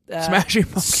love Smashing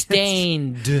Pumpkins.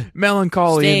 Stained.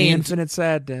 Melancholy and the Infinite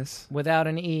Sadness. Without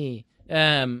an E.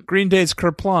 Green Day's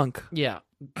Kerplunk. Yeah.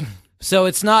 So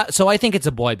it's not. So I think it's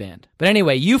a boy band. But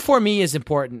anyway, U4Me is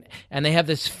important, and they have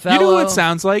this fellow. You know what it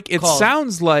sounds like? It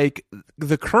sounds like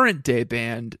the current day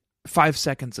band 5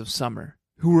 Seconds of Summer,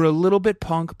 who were a little bit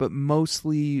punk, but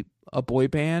mostly a boy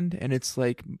band, and it's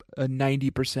like a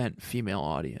 90% female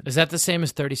audience. Is that the same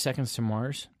as 30 Seconds to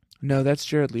Mars? No, that's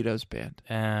Jared Leto's band.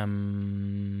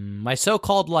 My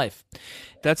So-Called Life.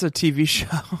 That's a TV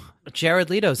show. Jared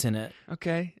Leto's in it.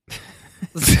 Okay.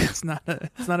 It's not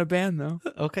a band though.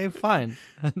 Okay, fine.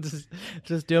 I'm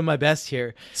just doing my best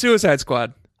here. Suicide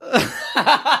Squad.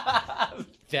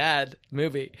 Bad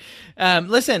movie.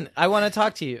 Listen, I want to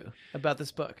talk to you about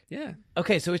this book. Yeah.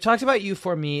 Okay, so we talked about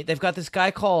U4Me. They've got this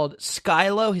guy called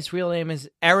Skylo. His real name is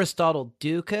Aristotle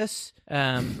Dukas.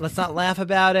 Let's not laugh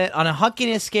about it. On a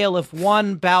hunkiness scale of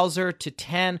 1 Bowser to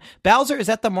 10. Bowser, is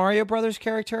that the Mario Brothers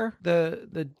character?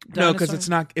 The No, because it's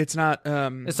not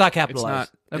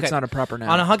capitalized. Okay. It's not a proper noun.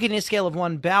 On a hunkiness scale of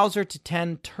 1 Bowser to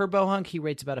 10 Turbo Hunk, he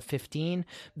rates about a 15.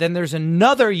 Then there's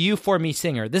another U4Me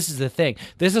singer. This is the thing.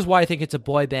 This is why I think it's a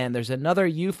boy band. There's another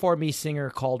U4Me singer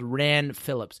called Ran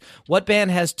Phillips. What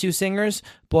band has 2 singers?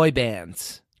 Boy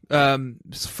bands.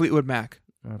 Fleetwood Mac.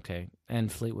 Okay, and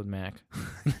Fleetwood Mac.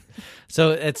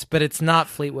 But it's not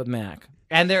Fleetwood Mac.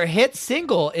 And their hit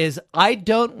single is I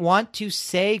Don't Want to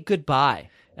Say Goodbye.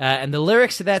 And the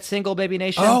lyrics to that single, Baby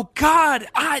Nation. Oh God,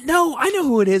 I know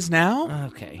who it is now.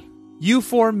 Okay.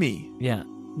 U4Me. Yeah.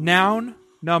 Noun,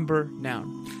 number,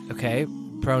 noun. Okay.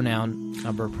 Pronoun,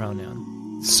 number,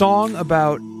 pronoun. Song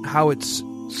about how it's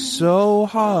so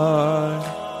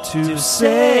hard to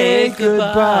say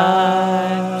goodbye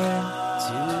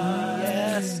to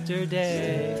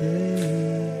yesterday.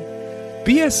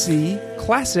 BSC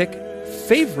classic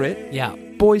favorite. Yeah.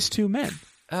 Boys II Men.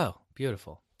 Oh,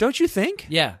 beautiful. Don't you think?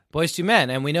 Yeah, Boys II Men.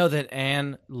 And we know that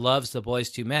Anne loves the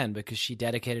Boys II Men because she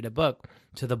dedicated a book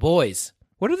to the boys.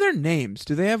 What are their names?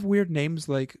 Do they have weird names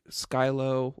like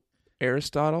Skylo,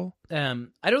 Aristotle? I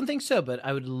don't think so, but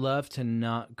I would love to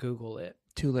not Google it.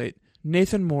 Too late.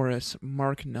 Nathan Morris,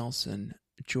 Mark Nelson,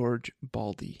 George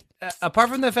Baldy. Apart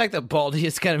from the fact that Baldy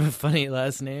is kind of a funny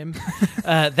last name,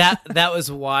 that was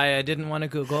why I didn't want to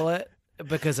Google it,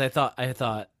 because I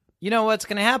thought, you know what's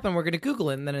going to happen? We're going to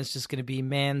Google it, and then it's just going to be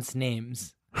man's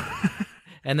names.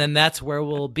 And then that's where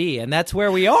we'll be, and that's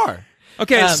where we are.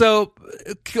 Okay, so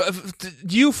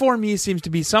U4Me seems to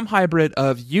be some hybrid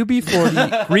of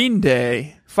UB40, Green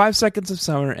Day, 5 Seconds of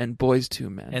Summer, and Boys II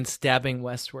Men. And Stabbing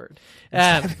Westward.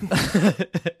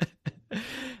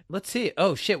 Let's see.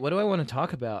 Oh, shit. What do I want to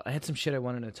talk about? I had some shit I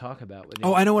wanted to talk about with you.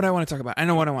 Oh, I know what I want to talk about. I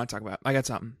got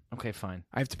something. Okay, fine.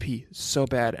 I have to pee so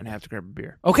bad and I have to grab a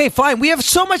beer. Okay, fine. We have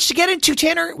so much to get into,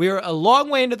 Tanner. We're a long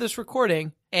way into this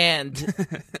recording, and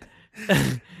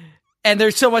and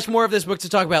there's so much more of this book to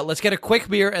talk about. Let's get a quick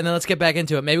beer, and then let's get back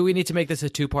into it. Maybe we need to make this a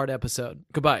 2-part episode.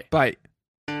 Goodbye. Bye.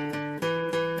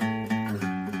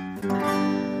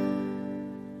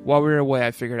 while we were away,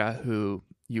 I figured out who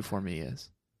U4Me is.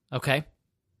 Okay.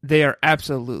 They are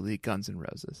absolutely Guns N'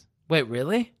 Roses. Wait,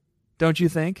 really? Don't you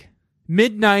think?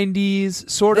 Mid-90s,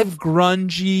 sort of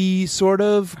grungy, sort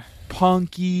of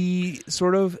punky,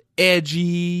 sort of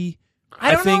edgy.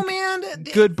 I don't think know, man.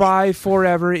 Goodbye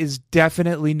Forever is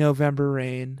definitely November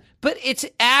Rain. But it's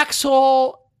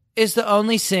Axl is the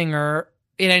only singer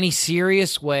in any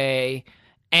serious way,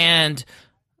 and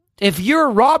if you're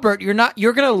Robert,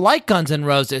 you're gonna like Guns N'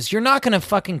 Roses. You're not gonna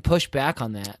fucking push back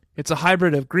on that. It's a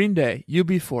hybrid of Green Day,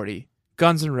 UB40,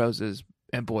 Guns N' Roses,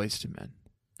 and Boyz II Men.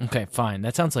 Okay, fine.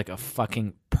 That sounds like a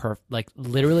fucking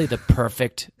literally the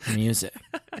perfect music.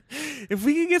 If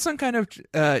we could get some kind of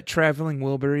Traveling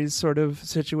Wilburys sort of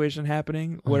situation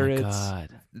happening where it's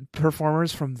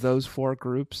performers from those four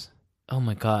groups. Oh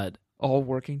my God. All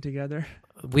working together.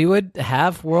 We would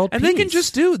have world and peace. they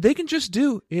can just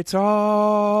do It's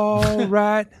All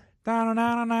Right.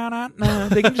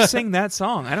 They can just sing that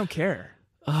song. I don't care.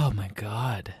 Oh my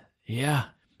God. Yeah.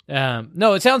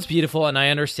 No, it sounds beautiful, and I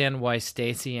understand why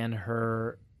Stacy and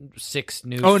her 6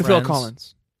 new friends... and Phil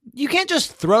Collins. You can't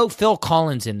just throw Phil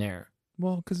Collins in there.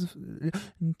 Well, because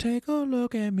take a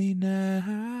look at me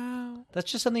now. That's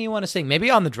just something you want to sing.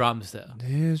 Maybe on the drums, though.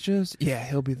 It's just... Yeah,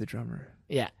 he'll be the drummer.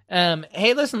 Yeah.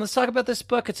 Hey, listen, let's talk about this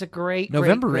book. It's a great...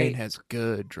 November Rain has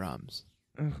good drums.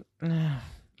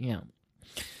 Yeah.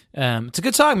 It's a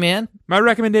good song, man. My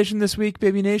recommendation this week,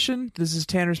 Baby Nation, this is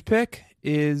Tanner's pick,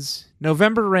 is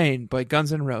November Rain by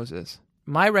Guns N' Roses.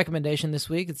 My recommendation this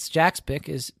week, it's Jack's pick,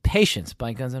 is Patience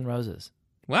by Guns N' Roses.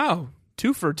 Wow.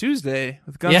 2 for Tuesday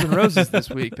with Guns N' Roses this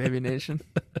week, Baby Nation.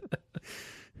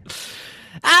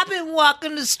 I've been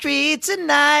walking the streets at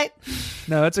night.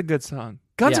 No, it's a good song.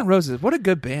 Guns N' Roses, what a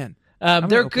good band.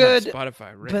 They're good,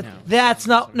 Spotify right but now. that's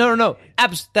not... No.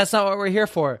 That's not what we're here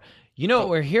for. You know what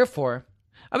we're here for?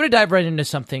 I'm going to dive right into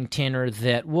something, Tanner,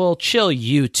 that will chill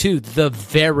you to the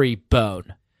very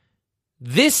bone.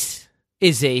 This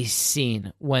is a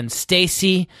scene when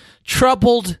Stacy,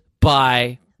 troubled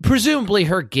by presumably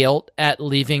her guilt at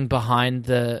leaving behind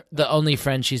the only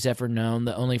friends she's ever known,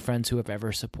 the only friends who have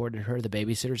ever supported her, the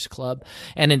Babysitters Club,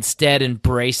 and instead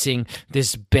embracing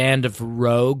this band of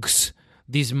rogues,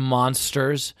 these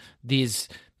monsters, these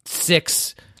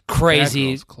 6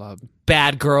 crazy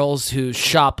bad girls who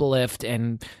shoplift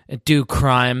and do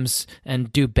crimes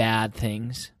and do bad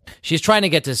things. She's trying to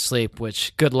get to sleep,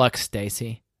 which good luck,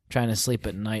 Stacy. Trying to sleep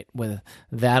at night with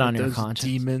that on your conscience.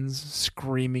 Demons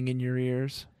screaming in your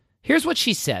ears. Here's what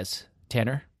she says,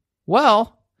 Tanner.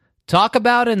 Well, talk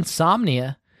about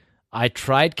insomnia. I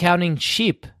tried counting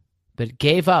sheep, but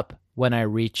gave up when I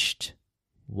reached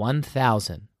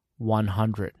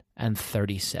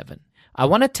 1,137. I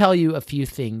want to tell you a few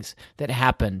things that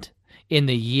happened in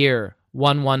the year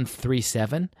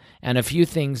 1137 and a few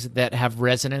things that have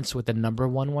resonance with the number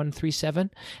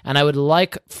 1137. And I would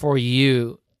like for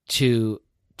you to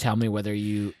tell me whether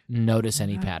you notice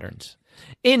any patterns.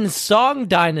 In Song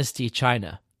Dynasty,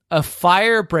 China, a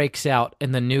fire breaks out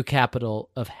in the new capital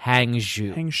of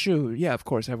Hangzhou. Hangzhou, yeah, of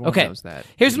course, everyone knows that.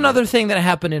 Here's another thing that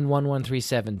happened in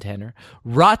 1137, Tanner.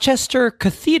 Rochester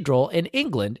Cathedral in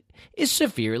England is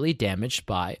severely damaged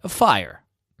by a fire.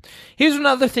 Here's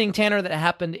another thing, Tanner, that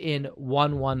happened in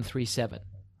 1137.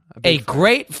 A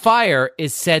great fire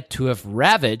is said to have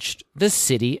ravaged the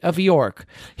city of York.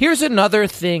 Here's another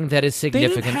thing that is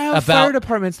significant they didn't have fire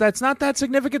departments. That's not that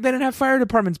significant. They didn't have fire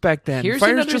departments back then. Here's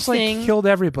Fires another just thing, killed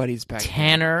everybody's back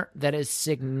Tanner, that is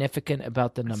significant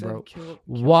about the number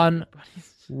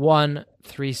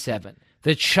 1137.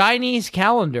 The Chinese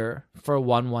calendar for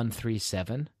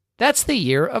 1137, that's the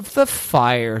year of the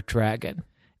fire dragon.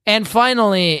 And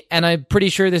finally, and I'm pretty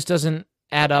sure this doesn't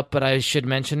add up, but I should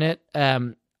mention it,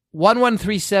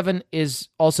 1137 is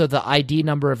also the ID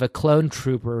number of a clone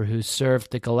trooper who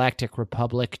served the Galactic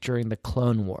Republic during the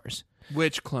Clone Wars.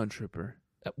 Which clone trooper?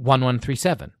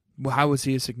 1137. Well, how was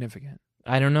he significant?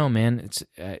 I don't know, man.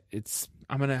 It's.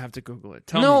 I'm gonna have to Google it.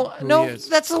 Tell me who he is.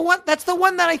 That's the one. That's the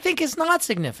one that I think is not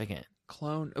significant.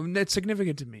 Clone. I mean, that's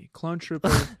significant to me. Clone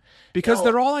trooper, because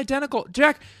they're all identical.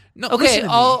 Jack. No. Okay, listen to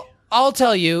me. I'll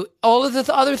tell you. All of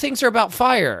the other things are about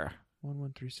fire.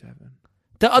 1137.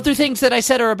 The other things that I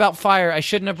said are about fire. I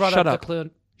shouldn't have brought up the clone.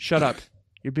 Shut up.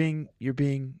 You're being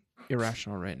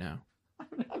irrational right now.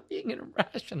 I'm not being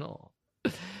irrational.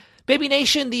 Baby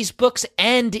Nation, these books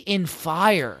end in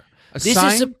fire.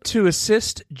 Assigned to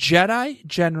assist Jedi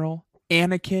General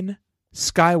Anakin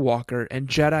Skywalker and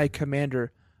Jedi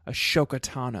Commander Ashoka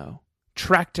Tano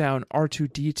track down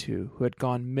R2-D2 who had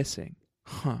gone missing.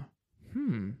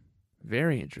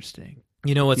 Very interesting.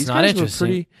 You know what's These not guys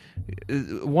interesting?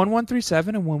 Were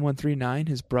 1137 and 1139,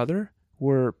 his brother,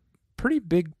 were pretty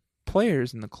big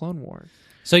players in the Clone Wars.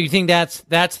 So you think that's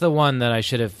the one that I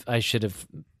should have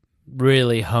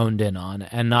really honed in on,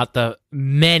 and not the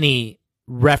many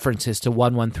references to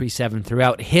 1137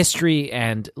 throughout history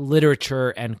and literature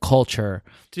and culture.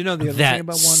 Do you know the other that thing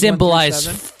about symbolize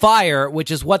 1137? fire,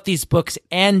 which is what these books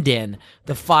end in,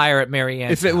 the fire at Mary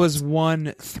Ann's If it house. was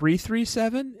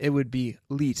 1337, it would be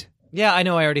Leet. Yeah, I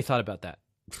know. I already thought about that.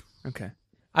 Okay.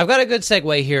 I've got a good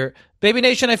segue here. Baby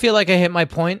Nation, I feel like I hit my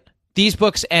point. These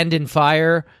books end in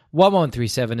fire.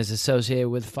 1137 is associated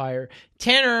with fire.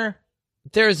 Tanner,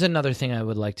 there's another thing I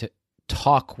would like to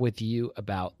talk with you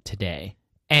about today,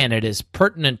 and it is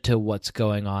pertinent to what's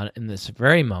going on in this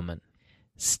very moment.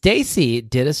 Stacy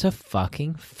did us a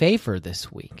fucking favor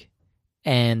this week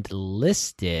and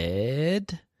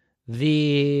listed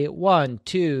the 1,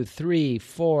 2, 3,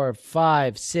 4,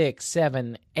 5, 6,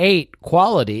 7, 8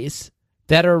 qualities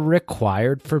that are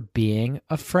required for being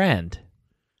a friend. I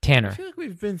Tanner. feel like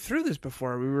we've been through this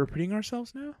before. Are we repeating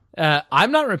ourselves now?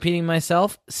 I'm not repeating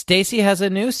myself. Stacy has a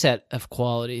new set of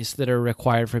qualities that are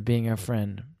required for being a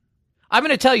friend. I'm going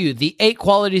to tell you the 8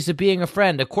 qualities of being a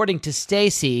friend, according to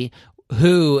Stacy,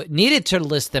 who needed to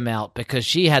list them out because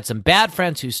she had some bad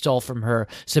friends who stole from her,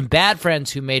 some bad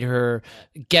friends who made her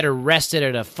get arrested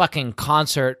at a fucking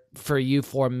concert for You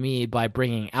For Me by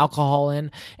bringing alcohol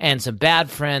in, and some bad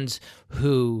friends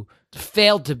who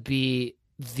failed to be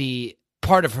the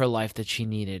part of her life that she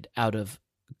needed out of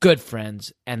good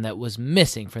friends, and that was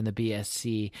missing from the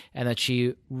BSC, and that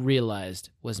she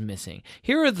realized was missing.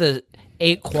 Here are the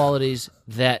 8 qualities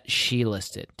that she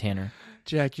listed, Tanner.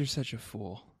 Jack, you're such a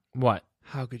fool. What?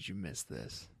 How could you miss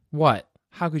this? What?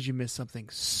 How could you miss something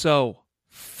so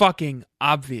fucking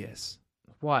obvious?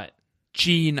 What?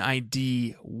 Gene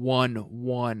ID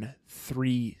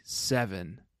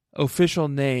 1137. Official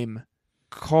name,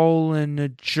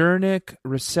 cholinergic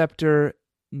receptor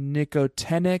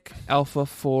nicotinic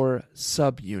alpha-4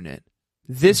 subunit.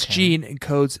 This gene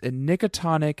encodes a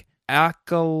nicotinic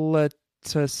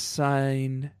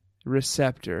alkylotosine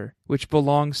receptor, which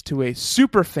belongs to a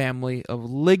superfamily of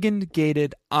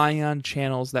ligand-gated ion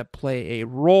channels that play a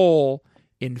role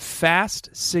in fast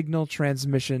signal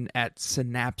transmission at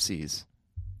synapses.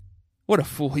 What a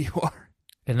fool you are.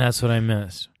 And that's what I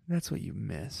missed. That's what you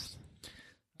missed.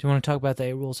 Do you want to talk about the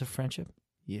 8 rules of friendship?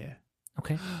 Yeah.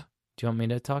 Okay. Do you want me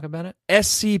to talk about it?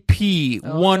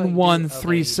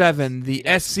 SCP-1137, the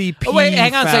SCP Oh, wait,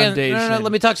 hang on a second. Foundation. No.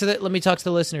 Let me talk to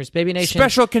the listeners. Baby Nation.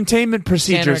 Special containment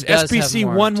procedures. Tanner does have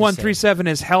more to SPC-1137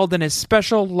 is held in a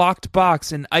special locked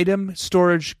box in item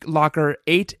storage locker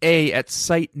 8A at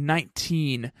Site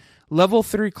 19. Level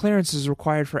 3 clearance is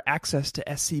required for access to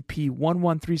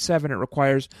SCP-1137. It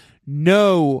requires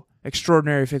no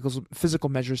extraordinary physical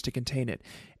measures to contain it.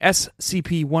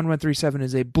 SCP-1137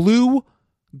 is a blue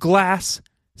glass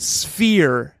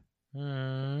sphere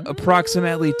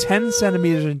approximately 10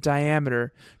 centimeters in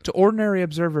diameter. To ordinary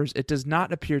observers, it does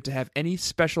not appear to have any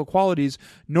special qualities,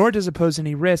 nor does it pose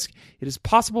any risk. It is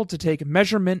possible to take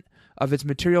measurement of its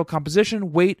material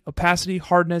composition, weight, opacity,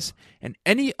 hardness, and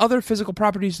any other physical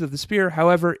properties of the sphere.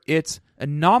 However, its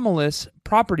anomalous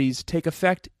properties take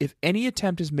effect if any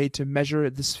attempt is made to measure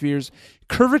the sphere's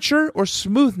curvature or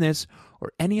smoothness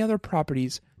or any other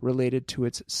properties related to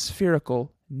its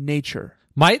spherical nature.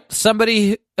 Might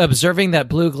somebody observing that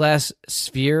blue glass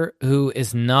sphere who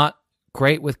is not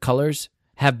great with colors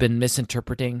have been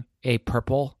misinterpreting a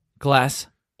purple glass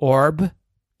orb,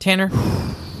 Tanner?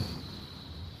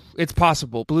 It's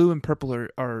possible. Blue and purple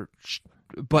are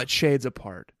but shades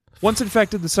apart. Once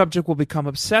infected, the subject will become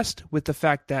obsessed with the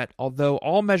fact that, although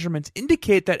all measurements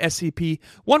indicate that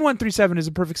SCP-1137 is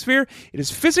a perfect sphere, it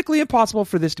is physically impossible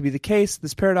for this to be the case.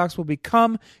 This paradox will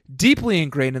become deeply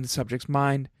ingrained in the subject's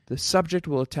mind. The subject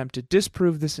will attempt to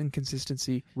disprove this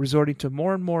inconsistency, resorting to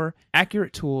more and more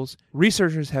accurate tools.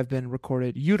 Researchers have been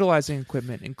recorded utilizing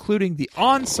equipment, including the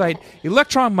on-site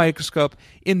electron microscope,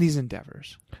 in these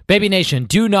endeavors. Baby Nation,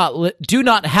 do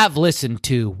not have listened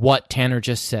to what Tanner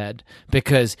just said,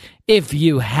 because if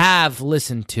you have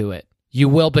listened to it, you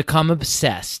will become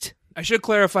obsessed. I should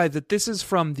clarify that this is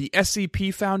from the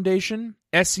SCP Foundation,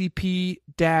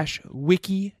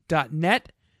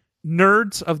 scp-wiki.net.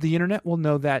 Nerds of the internet will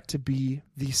know that to be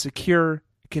the secure,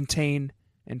 contain,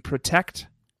 and protect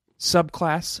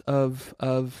subclass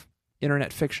of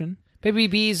internet fiction. Baby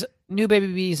bees, new baby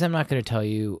bees, I'm not going to tell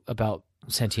you about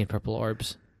sentient purple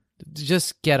orbs.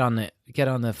 Just get on the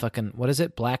fucking, what is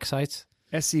it, black sites?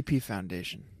 SCP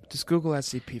Foundation. Just Google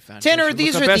SCP Foundation. Tanner,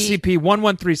 these are the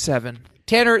SCP-1137.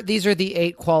 Tanner, these are the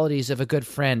 8 qualities of a good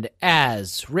friend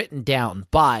as written down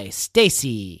by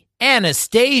Stacy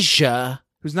Anastasia,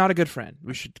 who's not a good friend.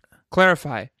 We should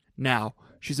clarify now.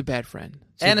 She's a bad friend.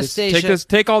 So Anastasia.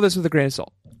 Take all this with a grain of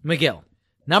salt. McGill.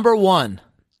 Number 1,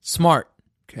 smart.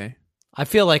 Okay. I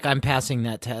feel like I'm passing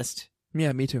that test.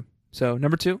 Yeah, me too. So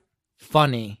number 2.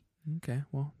 Funny. Okay.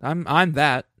 Well, I'm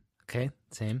that. Okay,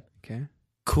 same. Okay.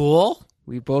 Cool.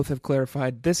 We both have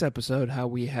clarified this episode how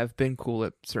we have been cool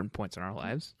at certain points in our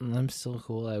lives. I'm still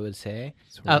cool, I would say.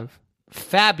 Sort of.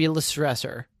 Fabulous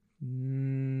dresser.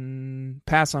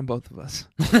 Pass on both of us.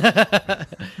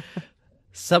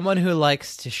 Someone who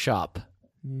likes to shop.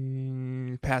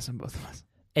 Pass on both of us.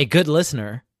 A good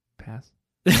listener. Pass.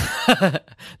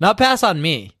 Not pass on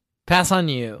me. Pass on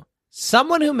you.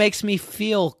 Someone who makes me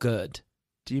feel good.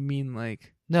 Do you mean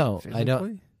like No, physically? I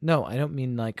don't. No, I don't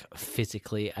mean like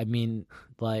physically. I mean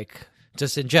like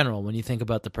just in general. When you think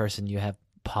about the person, you have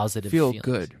positive Feel feelings.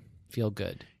 good. Feel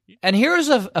good. And here's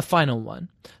a final one.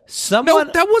 Someone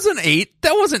No, that wasn't 8.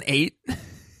 That wasn't 8.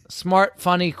 smart,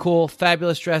 funny, cool,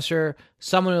 fabulous dresser,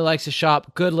 someone who likes to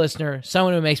shop, good listener,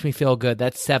 someone who makes me feel good.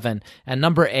 That's 7. And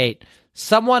number 8,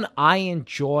 someone I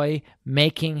enjoy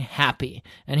making happy.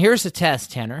 And here's the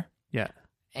test, Tanner. Yeah.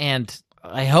 And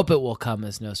I hope it will come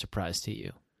as no surprise to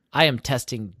you. I am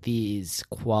testing these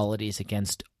qualities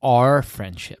against our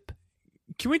friendship.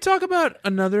 Can we talk about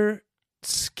another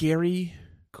scary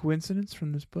coincidence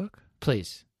from this book?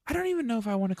 Please. I don't even know if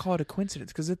I want to call it a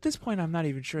coincidence, because at this point I'm not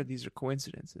even sure these are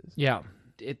coincidences. Yeah.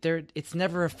 It's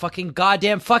never a fucking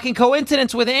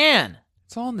coincidence with Anne.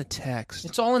 It's all in the text.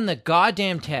 It's all in the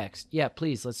goddamn text. Yeah,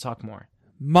 please, let's talk more.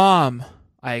 Mom,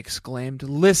 I exclaimed,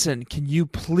 listen, can you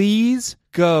please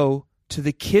go to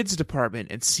the kids department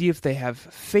and see if they have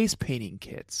face painting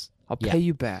kits? I'll pay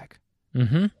you back.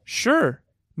 Mm-hmm. Sure.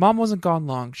 Mom wasn't gone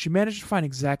long. She managed to find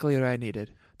exactly what I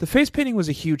needed. The face painting was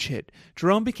a huge hit.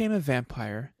 Jerome became a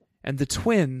vampire, and the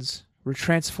twins were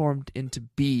transformed into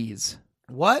bees.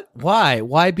 What? Why?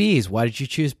 Why bees? Why did you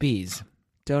choose bees?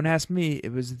 Don't ask me.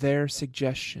 It was their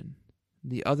suggestion.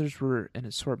 The others were an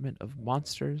assortment of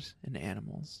monsters and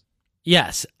animals.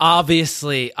 Yes,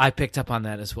 obviously I picked up on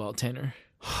that as well, Tanner.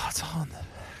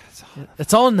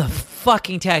 It's all in the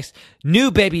fucking text. New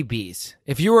baby bees.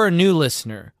 If you are a new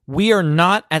listener, we are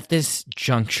not at this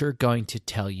juncture going to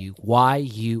tell you why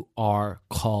you are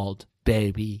called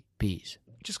baby bees.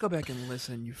 Just go back and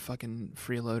listen, you fucking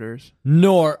freeloaders.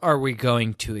 Nor are we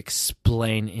going to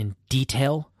explain in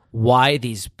detail why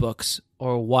these books,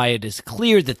 or why it is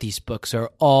clear that these books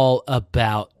are all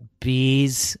about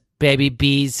bees, baby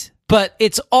bees. But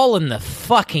it's all in the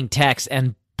fucking text,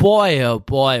 and boy, oh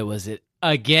boy, was it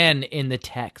again in the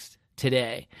text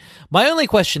today. My only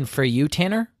question for you,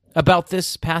 Tanner, about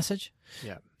this passage,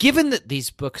 given that these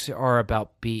books are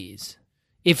about bees,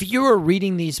 if you were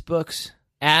reading these books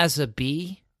as a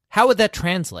bee, how would that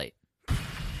translate?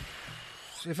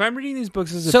 If I'm reading these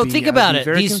books as a so bee, think I'd about be it.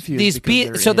 very These confused bees.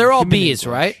 because So in they're all human bees,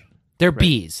 English. right? They're Right.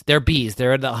 bees. They're bees.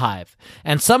 They're in the hive,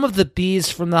 and some of the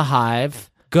bees from the hive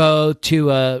go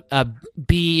to a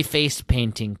bee face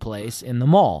painting place in the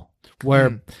mall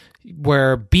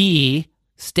where bee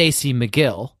Stacy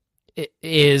McGill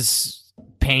is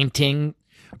painting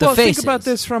the faces. Think about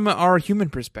this from our human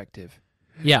perspective.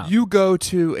 Yeah. You go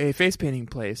to a face painting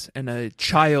place and a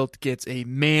child gets a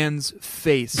man's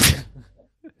face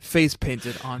face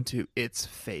painted onto its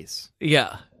face.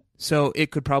 Yeah. So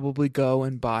it could probably go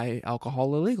and buy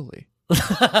alcohol illegally,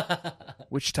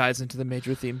 which ties into the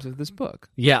major themes of this book.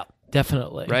 Yeah,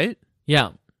 definitely. Right? Yeah.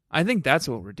 I think that's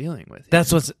what we're dealing with.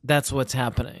 That's what's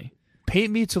happening.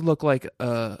 Paint me to look like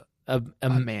a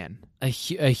man.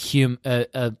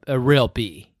 A real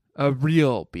bee. A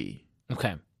real bee.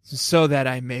 Okay. So that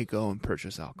I may go and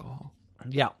purchase alcohol.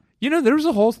 Yeah. You know, there was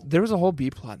a whole B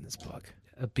plot in this book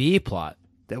A bee plot.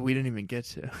 that we didn't even get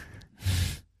to.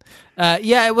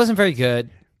 Yeah, it wasn't very good.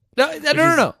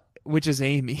 No. Which is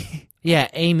Amy. Yeah,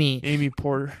 Amy. Amy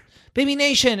Porter. Baby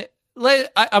Nation.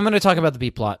 I'm going to talk about the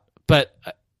B plot, but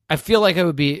I feel like I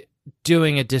would be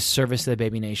doing a disservice to the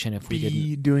Baby Nation if we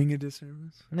didn't. Doing a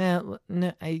disservice. No,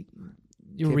 Okay,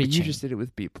 you're but reaching. you just did it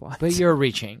with B plot. But you're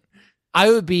reaching. I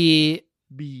would be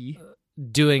B.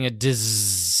 doing a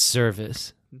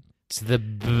disservice to the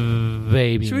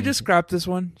Baby. Should we just scrap this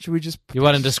one? Should we just? You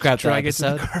want to describe that drag it to the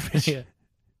episode? garbage? Yeah.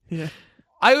 Yeah.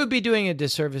 I would be doing a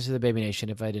disservice to the Baby Nation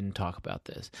if I didn't talk about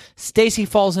this. Stacy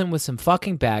falls in with some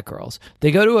fucking bad girls.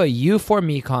 They go to a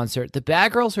U4Me concert. The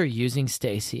bad girls are using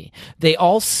Stacy. They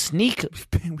all sneak.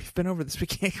 We've been over this. We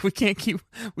can't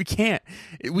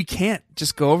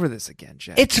just go over this again,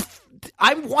 Jack.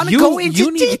 I want to go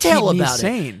into detail about it.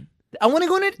 Sane. I want to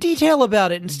go into detail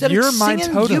about it instead You're of my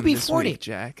singing totem UB40. this week,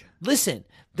 Jack. Listen,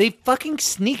 they fucking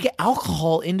sneak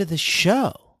alcohol into the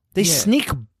show. They Yeah.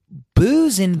 sneak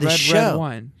booze in the show. Red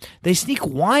wine. They sneak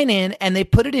wine in and they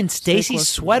put it in Stacy's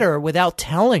sweater without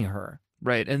telling her.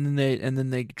 Right, and then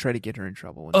they try to get her in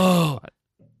trouble. When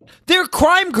They're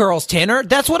crime girls, Tanner.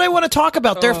 That's what I want to talk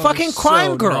about. They're fucking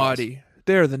crime girls. Naughty.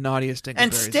 They're the naughtiest dingleberries.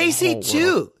 And Stacy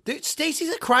too.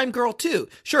 Stacy's a crime girl too.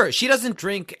 Sure, she doesn't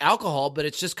drink alcohol, but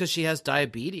it's just because she has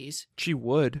diabetes. She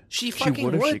would. She fucking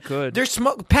would. If she could. They're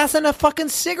passing a fucking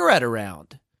cigarette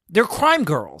around. They're crime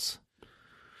girls.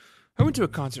 I went to a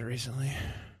concert recently.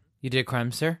 You did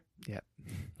crime, sir? Yeah.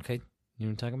 Okay. You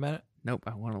want to talk about it? Nope.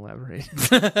 I want to elaborate.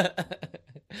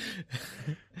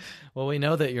 Well, we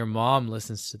know that your mom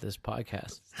listens to this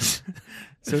podcast.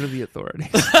 So do the authorities.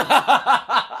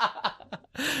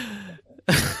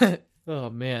 Oh,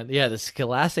 man. Yeah, the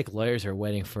Scholastic lawyers are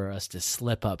waiting for us to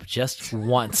slip up just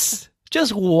once.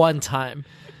 Just one time.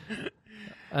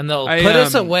 And they'll put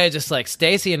us away just like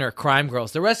Stacy and her crime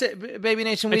girls. The rest of Baby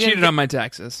Nation, I cheated on my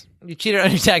taxes. You cheated on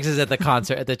your taxes at the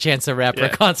concert, at the Chance the Rapper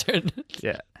concert.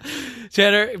 Yeah.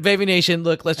 Tanner, Baby Nation,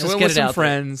 look, let's just get it out.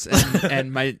 Friends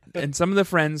and some of the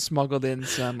friends smuggled in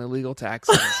some illegal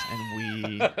taxes, and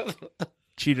we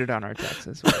cheated on our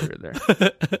taxes while we were there.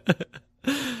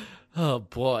 Oh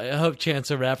boy, I hope Chance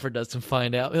the Rapper doesn't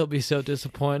find out. He'll be so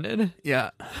disappointed.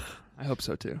 Yeah. I hope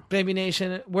so too. Baby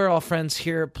Nation, we're all friends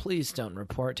here. Please don't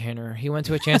report Tanner. He went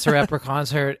to a Chance the Rapper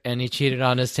concert and he cheated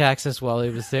on his taxes while he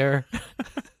was there.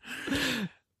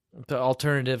 The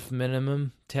alternative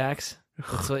minimum tax.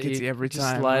 That's what you every just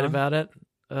time, lied about it.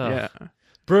 Oh. Yeah.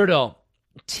 Brutal.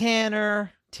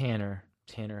 Tanner.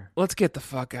 Let's get the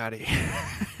fuck out of here.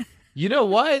 You know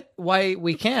what? Why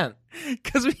we can't?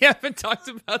 Because we haven't talked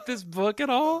about this book at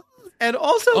all. And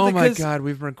also, oh my god,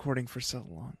 we've been recording for so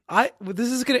long.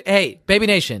 This is gonna. Hey, Baby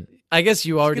Nation, I guess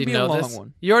you already know this.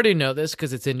 You already know this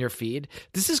because it's in your feed.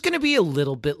 This is gonna be a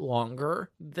little bit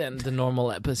longer than the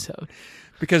normal episode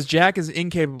because Jack is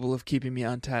incapable of keeping me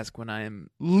on task when I am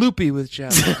loopy with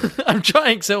Jack. I'm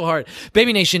trying so hard.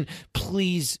 Baby Nation,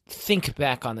 please think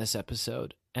back on this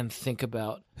episode and think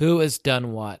about who has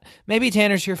done what. Maybe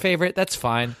Tanner's your favorite. That's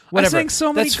fine. Whatever. I sang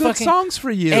so many good songs for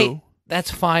you. Hey,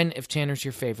 that's fine if Tanner's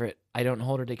your favorite. I don't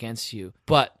hold it against you.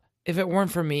 But if it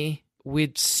weren't for me,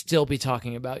 we'd still be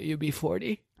talking about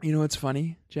UB40. You know what's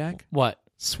funny, Jack? What?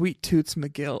 Sweet Toots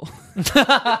McGill.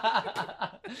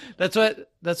 That's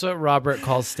what Robert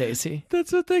calls Stacy.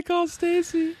 That's what they call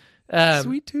Stacy.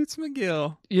 Sweet Toots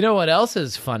McGill. You know what else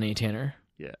is funny, Tanner?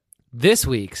 Yeah. This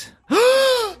week's Burn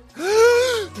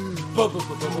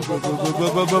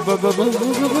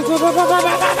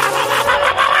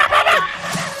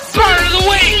of the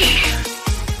Week!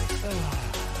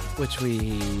 Which we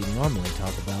normally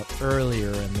talk about earlier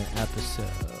in the episode.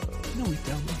 No, we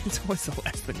don't. It's always the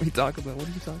last thing we talk about. What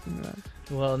are you talking about?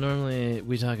 Well, normally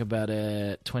we talk about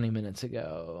it 20 minutes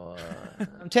ago.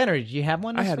 Tanner, did you have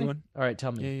one? I had one. All right,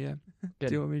 tell me. Yeah. Do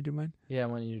you want me to do mine? Yeah, I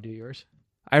want you to do yours.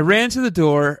 I ran to the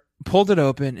door, pulled it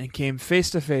open, and came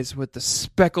face to face with the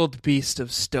speckled beast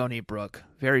of Stony Brook.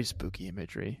 Very spooky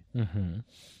imagery. Mm-hmm.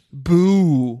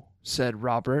 Boo, said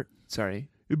Robert. Sorry.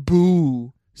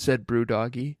 Boo, said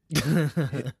Brewdoggy.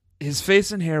 His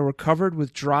face and hair were covered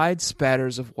with dried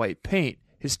spatters of white paint.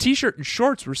 His t-shirt and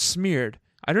shorts were smeared.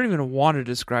 I don't even want to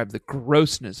describe the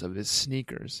grossness of his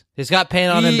sneakers. He's got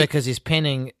paint on him because he's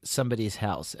painting somebody's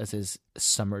house as his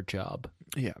summer job.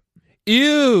 Yeah.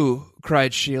 Ew,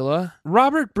 cried Sheila.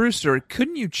 Robert Brewster,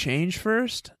 couldn't you change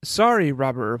first? Sorry,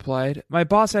 Robert replied. My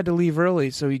boss had to leave early,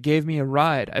 so he gave me a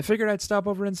ride. I figured I'd stop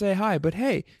over and say hi, but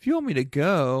hey, if you want me to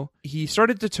go... He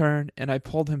started to turn, and I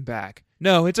pulled him back.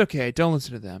 No, it's okay. Don't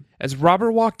listen to them. As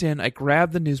Robert walked in, I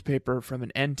grabbed the newspaper from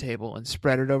an end table and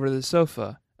spread it over the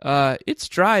sofa. It's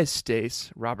dry,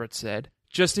 Stace, Robert said.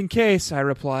 Just in case, I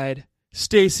replied.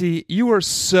 Stacy, you are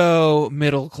so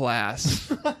middle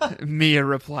class, Mia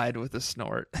replied with a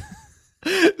snort.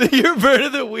 Your bird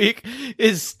of the week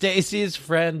is Stacy's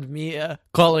friend Mia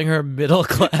calling her middle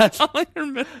class.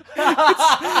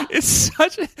 It's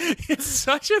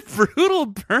such a brutal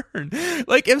burn.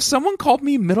 Like if someone called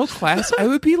me middle class, I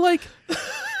would be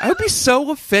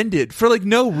so offended for like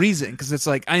no reason because it's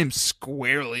like I am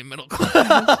squarely middle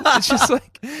class. It's just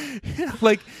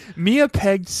like Mia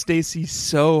pegged Stacy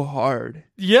so hard.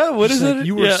 Yeah, what is it?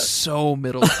 You were so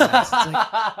middle class.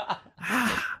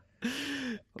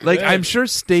 Like I'm sure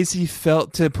Stacy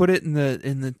felt, to put it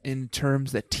in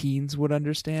terms that teens would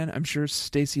understand, I'm sure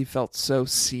Stacy felt so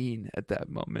seen at that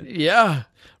moment. Yeah.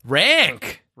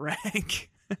 Rank.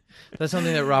 That's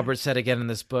something that Robert said again in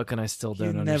this book, and I still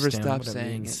don't understand. Never stop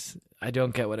saying it. I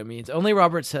don't get what it means. Only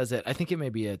Robert says it. I think it may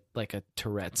be a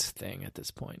Tourette's thing at this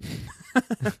point.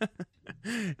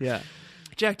 Yeah.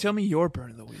 Jack, tell me your burn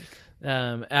of the week.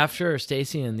 After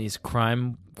Stacy and these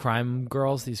crime crime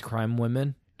girls, these crime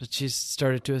women that she's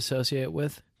started to associate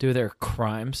with, do their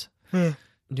crimes. Do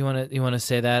you want to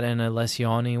say that in a less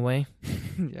yawny way?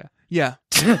 Yeah.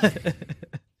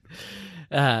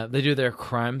 They do their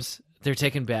crimes. They're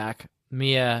taken back.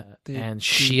 Mia and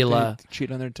Sheila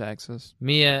cheat on their taxes.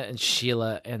 Mia and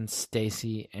Sheila and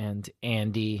Stacy and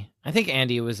Andy. I think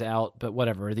Andy was out, but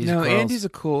whatever. These girls.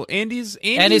 Andy's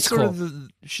Andy's sort cool. of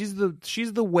she's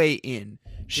the way in.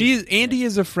 Andy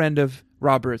is a friend of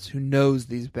Robert's who knows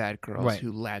these bad girls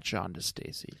who latch on to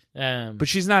Stacy. But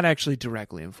she's not actually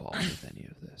directly involved with any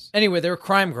of this. Anyway, they're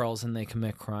crime girls and they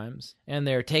commit crimes. And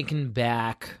they're taken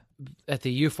back at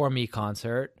the U4Me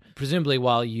concert, presumably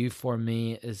while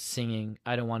U4Me is singing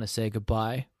I Don't Want to Say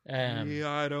Goodbye.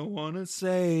 I don't want to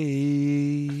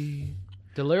say...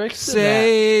 The lyrics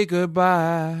say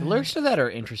goodbye. The lyrics to that are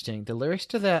interesting. The lyrics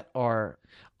to that are,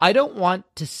 I don't want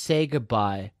to say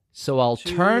goodbye, so I'll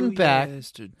turn back.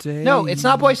 Yesterday. No, it's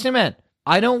not Boyz II Men.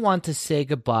 I don't want to say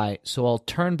goodbye, so I'll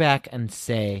turn back and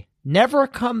say, never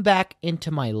come back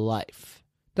into my life.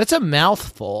 That's a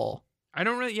mouthful. I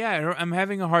don't really, I'm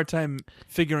having a hard time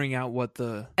figuring out what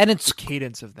the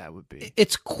cadence of that would be.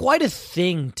 It's quite a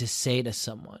thing to say to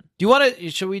someone. Do you want to,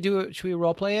 should we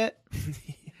role play it?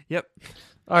 Yep.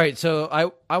 All right, so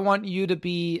I want you to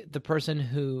be the person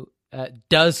who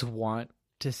does want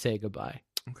to say goodbye.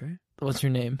 Okay. What's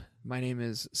your name? My name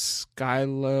is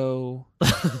Skylo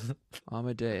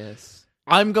Amadeus.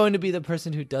 I'm going to be the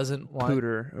person who doesn't want...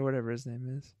 Pooter, or whatever his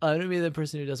name is. I'm going to be the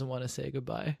person who doesn't want to say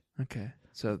goodbye. Okay.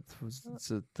 So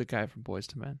the guy from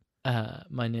Boyz II Men.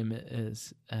 My name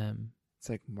is... it's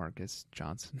like Marcus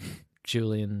Johnson.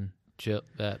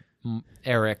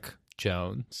 Eric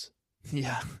Jones.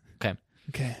 Yeah.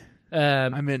 Okay.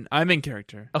 I'm in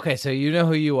character. Okay, so you know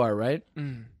who you are, right?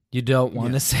 Mm. You don't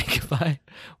want to say goodbye?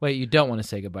 Wait, you don't want to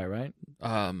say goodbye, right?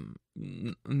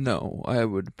 No, I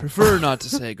would prefer not to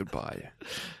say goodbye.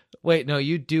 Wait, no,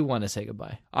 you do want to say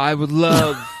goodbye. I would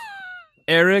love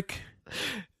Eric.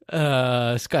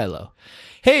 Skylo.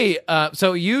 Hey,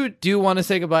 so you do want to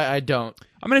say goodbye? I don't.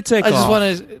 I'm gonna take off.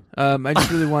 I I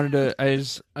really wanted to.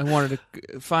 I wanted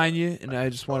to find you, and I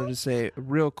just wanted to say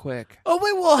real quick. Oh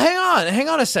wait, well, hang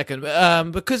on a second,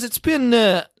 because it's been.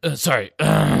 Sorry.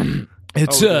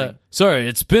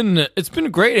 It's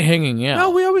been great hanging out. No,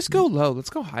 we always go low.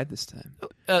 Let's go high this time.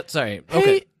 Sorry.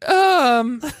 Hey,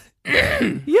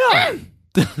 okay. Yeah.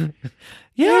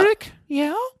 Eric?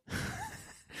 Yeah?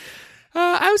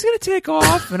 I was going to take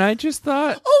off, and I just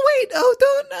thought... Oh, wait. Oh,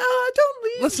 don't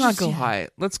leave. Let's not go high.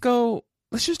 Let's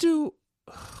just do...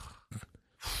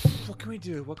 What can we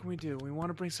do? We want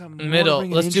to bring something... Middle.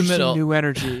 Let's do middle. New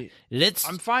energy.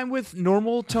 I'm fine with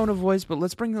normal tone of voice, but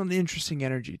let's bring the interesting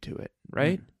energy to it,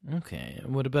 right? Okay.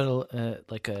 What about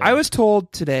I was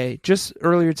told today, just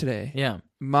earlier today... Yeah.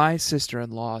 My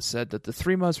sister-in-law said that the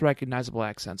three most recognizable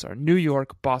accents are New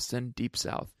York, Boston, Deep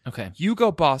South. Okay. You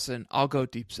go Boston, I'll go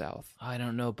Deep South. I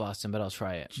don't know Boston, but I'll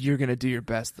try it. You're going to do your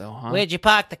best, though, huh? Where'd you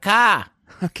park the car?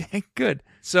 Okay, good.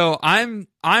 So I'm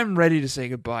ready to say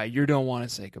goodbye. You don't want to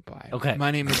say goodbye. Okay. My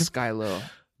name is Skylo.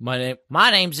 My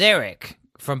name's Eric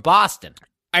from Boston.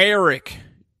 Eric.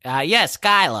 Yes,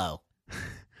 Skylo.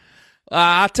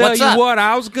 I tell you what,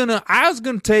 I was gonna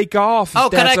take off.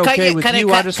 If that's okay with you.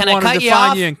 I just wanted to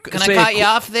find you. And can I cut you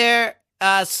off there?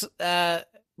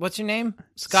 What's your name?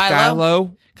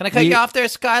 Skylo. Can I cut you off there,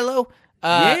 Skylo?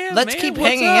 Let's keep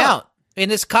hanging out in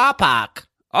this car park.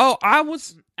 Oh, I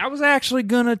was actually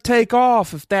gonna take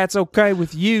off if that's okay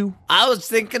with you. I was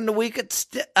thinking we could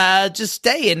just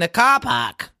stay in the car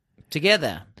park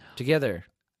together.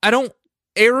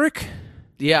 Eric.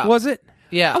 Yeah. Was it?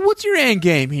 Yeah. What's your end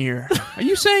game here? Are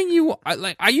you saying you want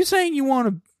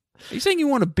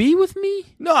to be with me?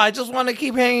 No, I just want to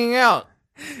keep hanging out.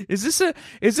 Is this an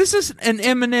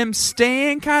Eminem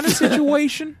Stan kind of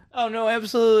situation? Oh no,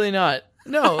 absolutely not.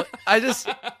 No, I just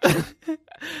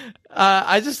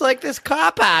like this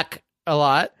car park a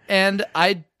lot, and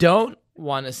I don't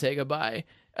want to say goodbye.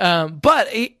 But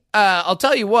I'll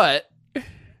tell you what,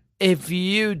 if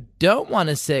you don't want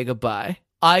to say goodbye,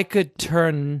 I could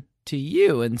turn to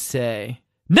you and say,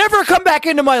 never come back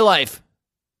into my life,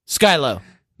 Skylo.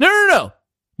 No.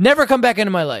 Never come back into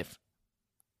my life.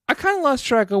 I kind of lost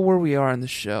track of where we are in the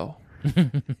show.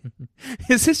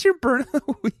 Is this your burn of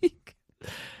the week?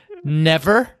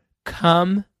 Never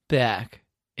come back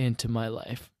into my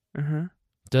life. Uh-huh.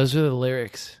 Those are the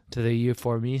lyrics to the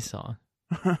U4Me song.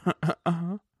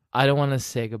 Uh-huh. I don't want to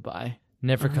say goodbye.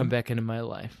 Never come back into my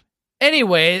life.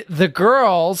 Anyway, the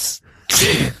girls...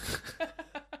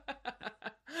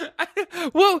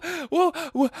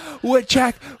 What,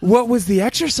 Jack? What was the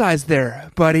exercise there,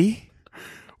 buddy?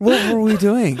 What were we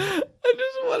doing? I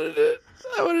just want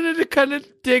wanted to kind of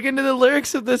dig into the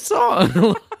lyrics of this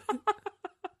song.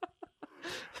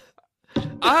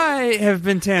 I have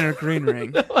been Tanner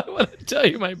Greenring. No, I want to tell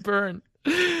you my burn.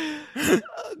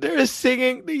 There is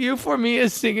singing. The U4Me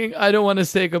is singing "I Don't Want to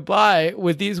Say Goodbye"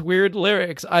 with these weird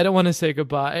lyrics. I don't want to say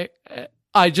goodbye.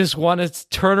 I just want to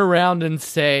turn around and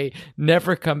say,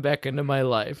 "Never come back into my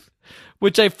life,"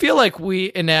 which I feel like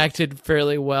we enacted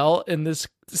fairly well in this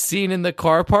scene in the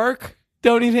car park.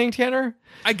 Don't you think, Tanner?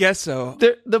 I guess so.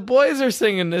 The boys are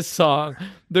singing this song.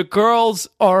 The girls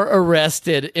are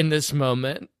arrested in this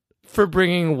moment for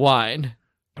bringing wine.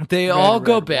 They all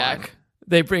go back. Wine.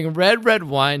 They bring red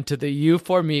wine to the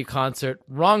U4Me concert.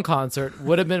 Wrong concert.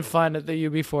 Would have been fun at the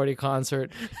UB40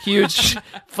 concert. Huge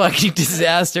fucking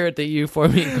disaster at the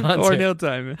U4Me concert. 4-0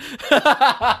 time.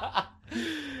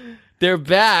 They're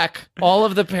back. All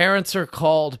of the parents are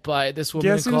called by this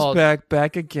woman. Guess who's back?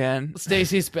 Back again.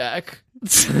 Stacy's back.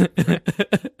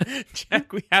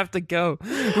 Jack, we have to go.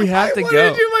 We have to go. I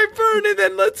want to do my burn and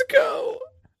then let's go.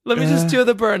 Let me just do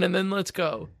the burn and then let's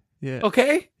go. Yeah.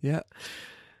 Okay? Yeah.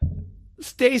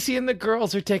 Stacy and the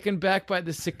girls are taken back by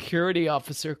the security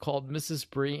officer called Mrs.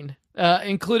 Breen,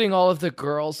 including all of the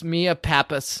girls, Mia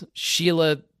Pappas,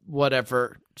 Sheila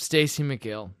whatever, Stacy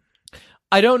McGill.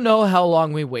 I don't know how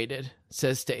long we waited,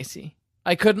 says Stacy.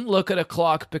 I couldn't look at a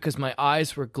clock because my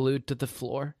eyes were glued to the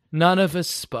floor. None of us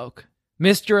spoke.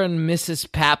 Mr. and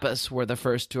Mrs. Pappas were the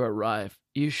first to arrive.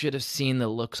 You should have seen the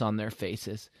looks on their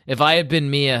faces. If I had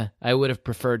been Mia, I would have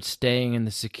preferred staying in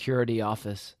the security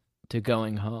office to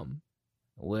going home.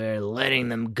 We're letting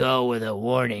them go with a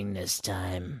warning this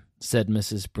time, said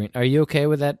Mrs. Breen. Are you okay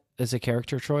with that as a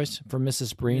character choice for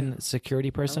Mrs. Breen,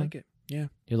 security person? I like it. Yeah.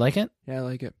 You like it? Yeah, I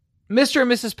like it. Mr.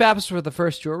 and Mrs. Pappas were the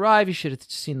first to arrive. You should have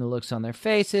seen the looks on their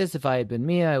faces. If I had been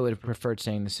Mia, I would have preferred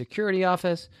staying in the security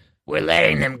office. We're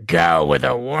letting them go with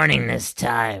a warning this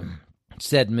time,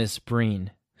 said Miss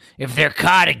Breen. If they're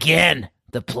caught again,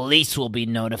 the police will be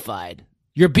notified.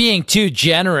 You're being too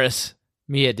generous.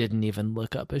 Mia didn't even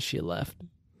look up as she left.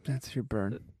 That's your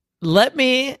burn. Let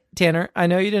me, Tanner, I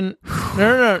know you didn't.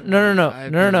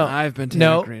 No. I've been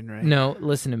Tanner Green, right? No,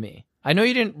 listen to me. I know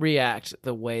you didn't react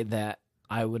the way that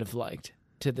I would have liked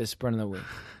to this burn of the week.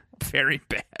 Very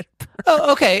bad burn.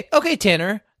 Oh, okay. Okay,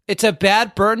 Tanner. It's a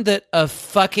bad burn that a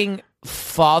fucking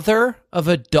father of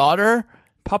a daughter.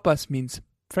 Papas means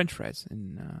French fries.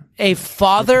 A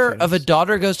father of a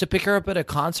daughter goes to pick her up at a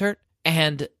concert,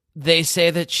 and they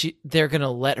say that they're going to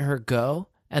let her go.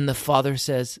 And the father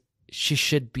says she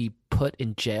should be put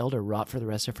in jail to rot for the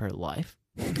rest of her life.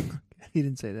 He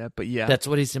didn't say that, but yeah. That's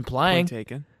what he's implying. Point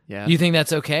taken. Yeah. You think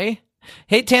that's okay?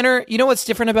 Hey, Tanner, you know what's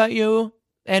different about you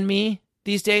and me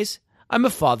these days? I'm a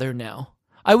father now.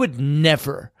 I would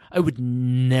never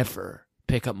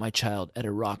pick up my child at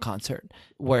a rock concert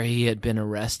where he had been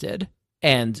arrested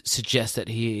and suggest that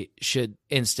he should,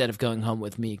 instead of going home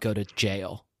with me, go to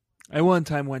jail. I one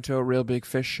time went to a Real Big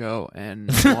Fish show and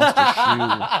lost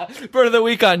a shoe. Burn of the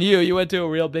week on you. You went to a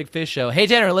Real Big Fish show. Hey,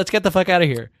 Tanner, let's get the fuck out of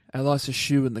here. I lost a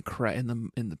shoe in the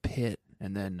pit,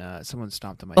 and then someone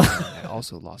stomped on my head. I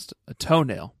also lost a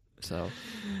toenail. So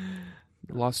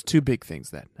I lost two big things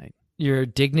that night. Your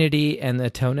dignity and the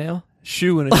toenail?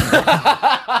 Shoe and a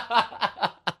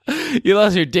toenail. You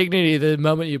lost your dignity the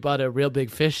moment you bought a Real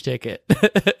Big Fish ticket.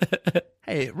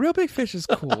 Hey, Real Big Fish is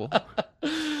cool.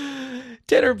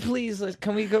 Tanner, please,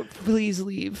 can we go? Please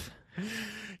leave.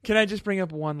 Can I just bring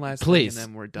up one last thing and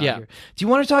then we're done here? Do you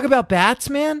want to talk about bats,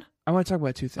 man? I want to talk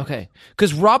about two things. Okay.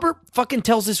 Because Robert fucking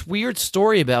tells this weird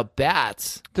story about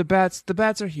bats. The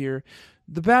bats are here.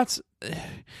 The bats,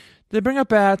 they bring up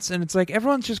bats, and it's like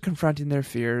everyone's just confronting their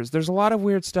fears. There's a lot of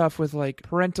weird stuff with like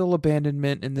parental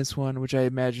abandonment in this one, which I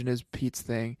imagine is Pete's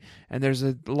thing. And there's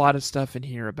a lot of stuff in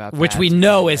here about which bats we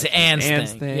know is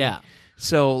Anne's thing. Yeah.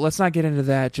 So let's not get into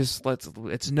that. Just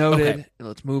it's noted. Okay.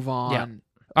 Let's move on. Yeah.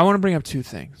 I want to bring up two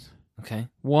things. Okay.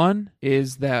 One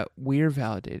is that we're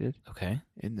validated. Okay.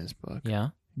 In this book. Yeah.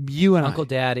 You and Uncle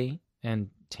Daddy and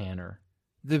Tanner.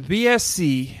 The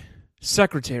BSC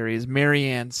secretary is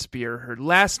Marianne Spear. Her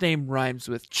last name rhymes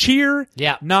with cheer,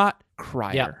 not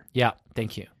crier. Yeah.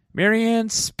 Thank you. Marianne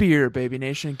Spear, Baby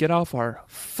Nation. Get off my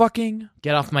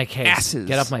case. Asses.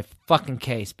 Get off my fucking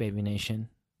case, Baby Nation.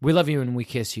 We love you and we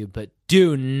kiss you, but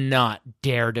do not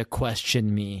dare to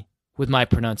question me with my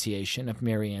pronunciation of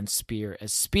Marianne Spear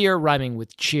as Spear rhyming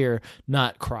with cheer,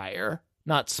 not crier,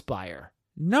 not spire.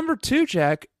 Number 2,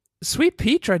 Jack, Sweet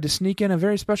Pea tried to sneak in a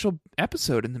very special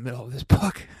episode in the middle of this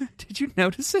book. Did you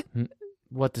notice it?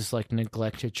 What, this like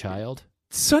neglected child?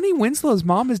 Sonny Winslow's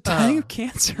mom is dying of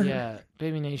cancer. Yeah,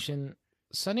 Baby Nation,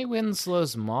 Sonny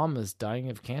Winslow's mom is dying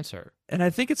of cancer. And I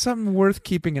think it's something worth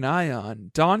keeping an eye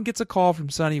on. Dawn gets a call from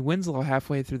Sonny Winslow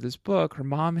halfway through this book. Her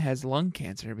mom has lung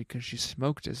cancer because she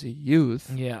smoked as a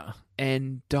youth. Yeah.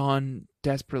 And Dawn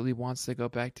desperately wants to go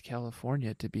back to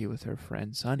California to be with her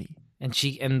friend Sonny.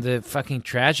 And the fucking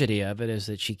tragedy of it is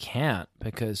that she can't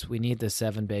because we need the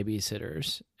 7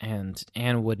 babysitters, and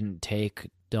Anne wouldn't take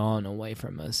Dawn away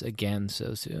from us again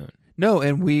so soon. No,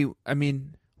 and we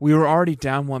were already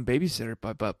down one babysitter,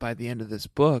 but by the end of this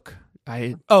book,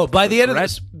 by the end of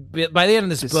this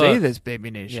book, say this,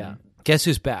 Baby Nation. Yeah. Guess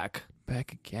who's back?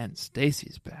 Back again.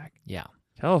 Stacy's back. Yeah.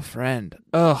 Tell a friend.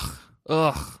 Ugh.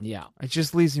 Yeah. It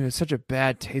just leaves me with such a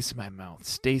bad taste in my mouth.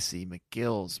 Stacy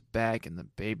McGill's back in the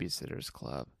Babysitters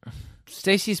Club.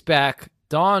 Stacy's back.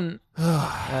 Dawn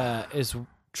is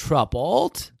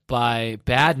troubled by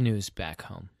bad news back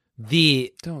home.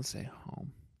 Don't say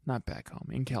home. Not back home.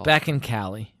 In Cali. Back in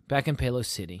Cali. Back in Palos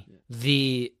City.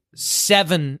 The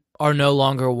 7 are no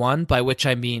longer one, by which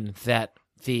I mean that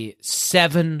the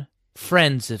 7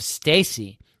 friends of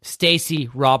Stacy,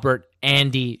 Robert,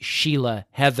 Andy, Sheila,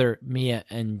 Heather, Mia,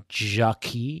 and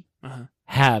Jackie,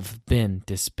 have been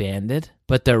disbanded.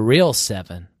 But the real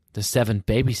 7, the 7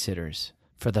 babysitters,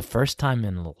 for the first time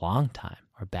in a long time,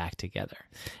 are back together.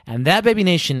 And that, Baby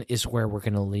Nation, is where we're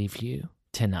going to leave you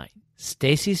tonight.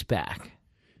 Stacy's back.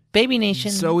 Baby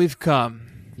Nation. So we've come.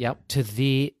 Yep. To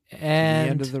the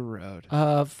end of the road.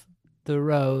 Of the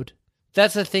road.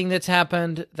 That's the thing that's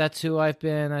happened. That's who I've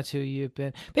been. That's who you've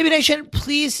been. Baby Nation,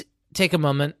 please take a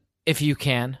moment, if you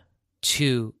can,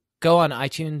 to go on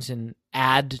iTunes and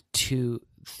add to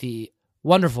the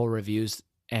wonderful reviews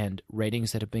and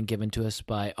ratings that have been given to us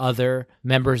by other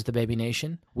members of the Baby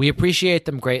Nation. We appreciate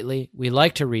them greatly. We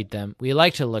like to read them. We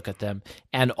like to look at them.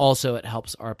 And also it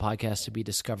helps our podcast to be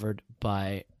discovered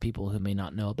by people who may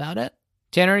not know about it.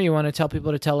 Tanner, you want to tell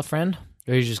people to tell a friend?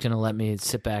 Or are you just going to let me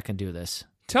sit back and do this?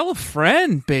 Tell a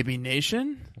friend, Baby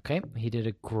Nation. Okay, he did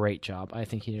a great job. I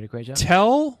think he did a great job.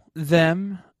 Tell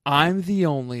them I'm the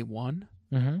only one.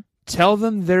 Mm-hmm. Tell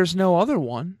them there's no other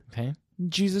one. Okay.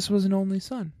 Jesus was an only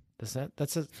son.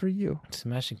 That's a for you.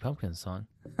 Smashing Pumpkins song.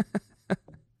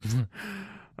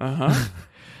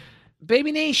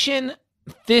 Baby Nation,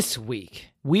 this week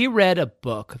we read a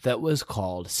book that was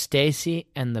called Stacy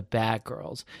and the Bad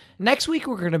Girls. Next week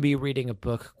we're going to be reading a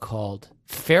book called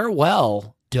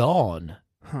Farewell Dawn.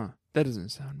 That doesn't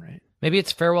sound right. Maybe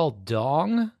it's Farewell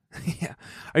Dong? Yeah.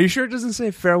 Are you sure it doesn't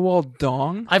say Farewell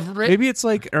Dong? Maybe it's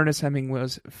like Ernest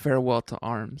Hemingway's Farewell to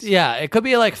Arms. Yeah, it could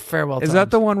be like Farewell to Arms. Is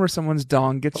that the one where someone's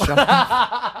dong gets shot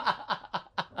off?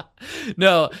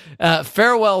 No,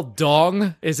 Farewell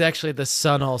Dong is actually The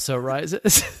Sun Also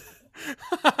Rises.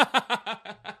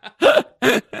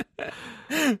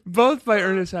 Both by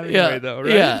Ernest Hemingway, though,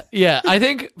 right? Yeah. I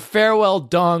think Farewell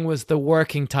Dong was the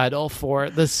working title for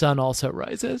The Sun Also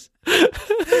Rises.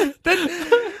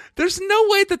 There's no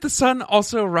way that The Sun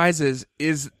Also Rises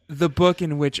is the book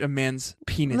in which a man's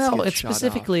penis gets shot off. No, it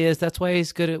specifically is. That's why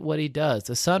he's good at what he does.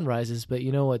 The sun rises, but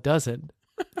you know what doesn't.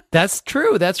 That's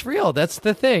true. That's real. That's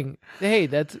the thing. Hey,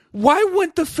 that's... Why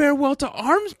wouldn't the Farewell to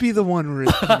Arms be the one where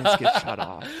his penis gets shot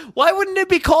off? Why wouldn't it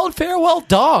be called Farewell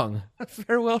Dong?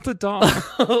 Farewell to Dong.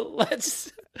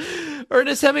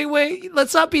 Ernest Hemingway,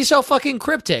 let's not be so fucking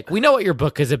cryptic. We know what your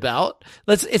book is about.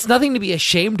 It's nothing to be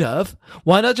ashamed of.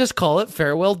 Why not just call it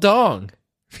Farewell Dong?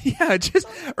 Yeah,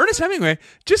 Ernest Hemingway,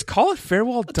 just call it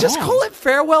Farewell Dong. Just call it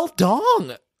Farewell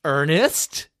Dong,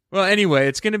 Ernest. Well, anyway,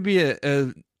 it's going to be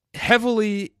a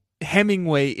heavily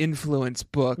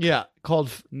Hemingway-influenced book. Yeah,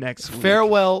 called next week.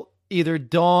 Farewell either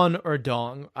Dawn or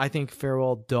Dong. I think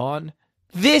Farewell Dawn.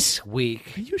 This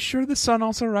week. Are you sure The Sun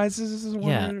Also Rises is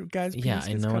one of the guys' penis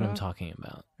Yeah, I know what I'm off? talking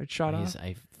about. It's shot off?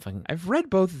 I've read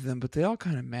both of them, but they all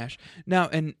kind of mash. Now,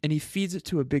 and he feeds it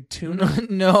to a big tuna?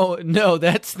 No,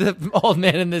 that's the Old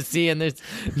Man in the Sea, and there's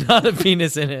not a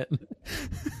penis in it.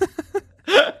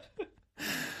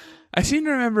 I seem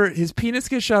to remember his penis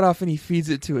gets shot off and he feeds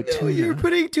it to a tuna. You're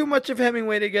putting too much of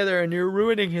Hemingway together and you're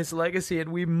ruining his legacy,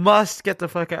 and we must get the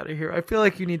fuck out of here. I feel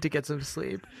like you need to get some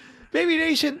sleep. Baby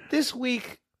Nation, this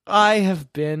week I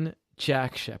have been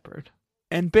Jack Shepard.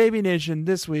 And Baby Nation,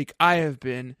 this week I have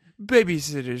been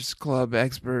Babysitters Club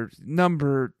expert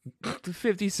number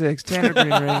 56, Tanner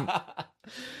Greenring.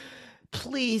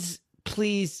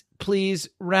 Please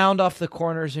round off the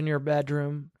corners in your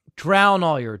bedroom. Drown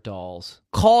all your dolls.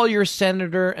 Call your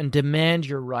senator and demand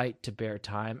your right to bear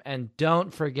time. And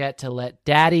don't forget to let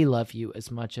Daddy love you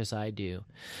as much as I do.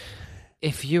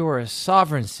 If you are a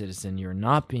sovereign citizen, you're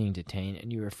not being detained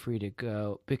and you are free to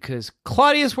go. Because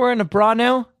Claudia's wearing a bra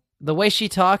now. The way she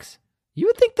talks, you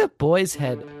would think the boys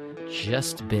had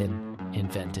just been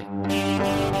inventing.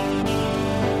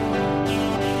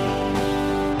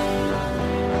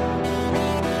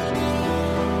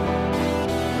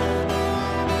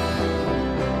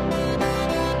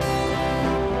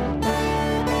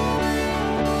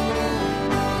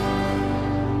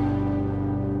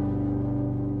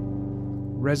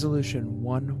 Resolution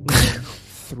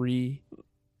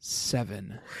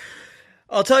 1137.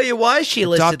 I'll tell you why she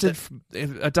listed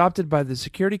adopted by the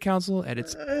Security Council at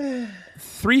its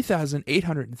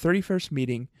 3,831st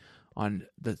meeting on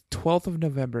the 12th of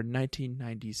November,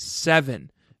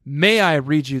 1997. May I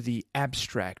read you the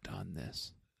abstract on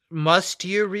this? Must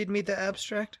you read me the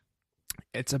abstract?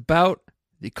 It's about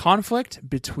the conflict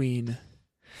between...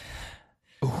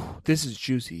 Oh, this is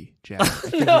juicy, Jack. I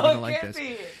think you're going to like this.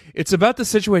 It's about the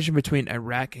situation between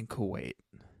Iraq and Kuwait.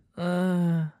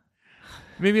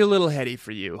 Maybe a little heady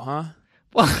for you, huh?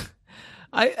 Well,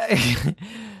 it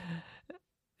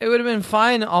would have been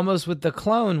fine almost with the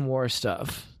Clone War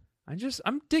stuff. I'm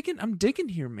digging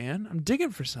here, man. I'm digging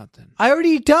for something. I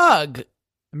already dug.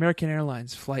 American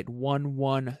Airlines flight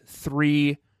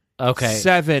 1137, Okay.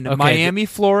 Miami,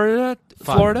 Florida,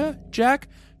 Jack,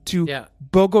 to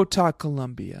Bogota,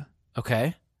 Colombia.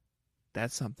 Okay.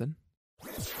 That's something.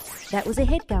 That was a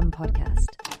HeadGum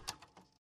podcast.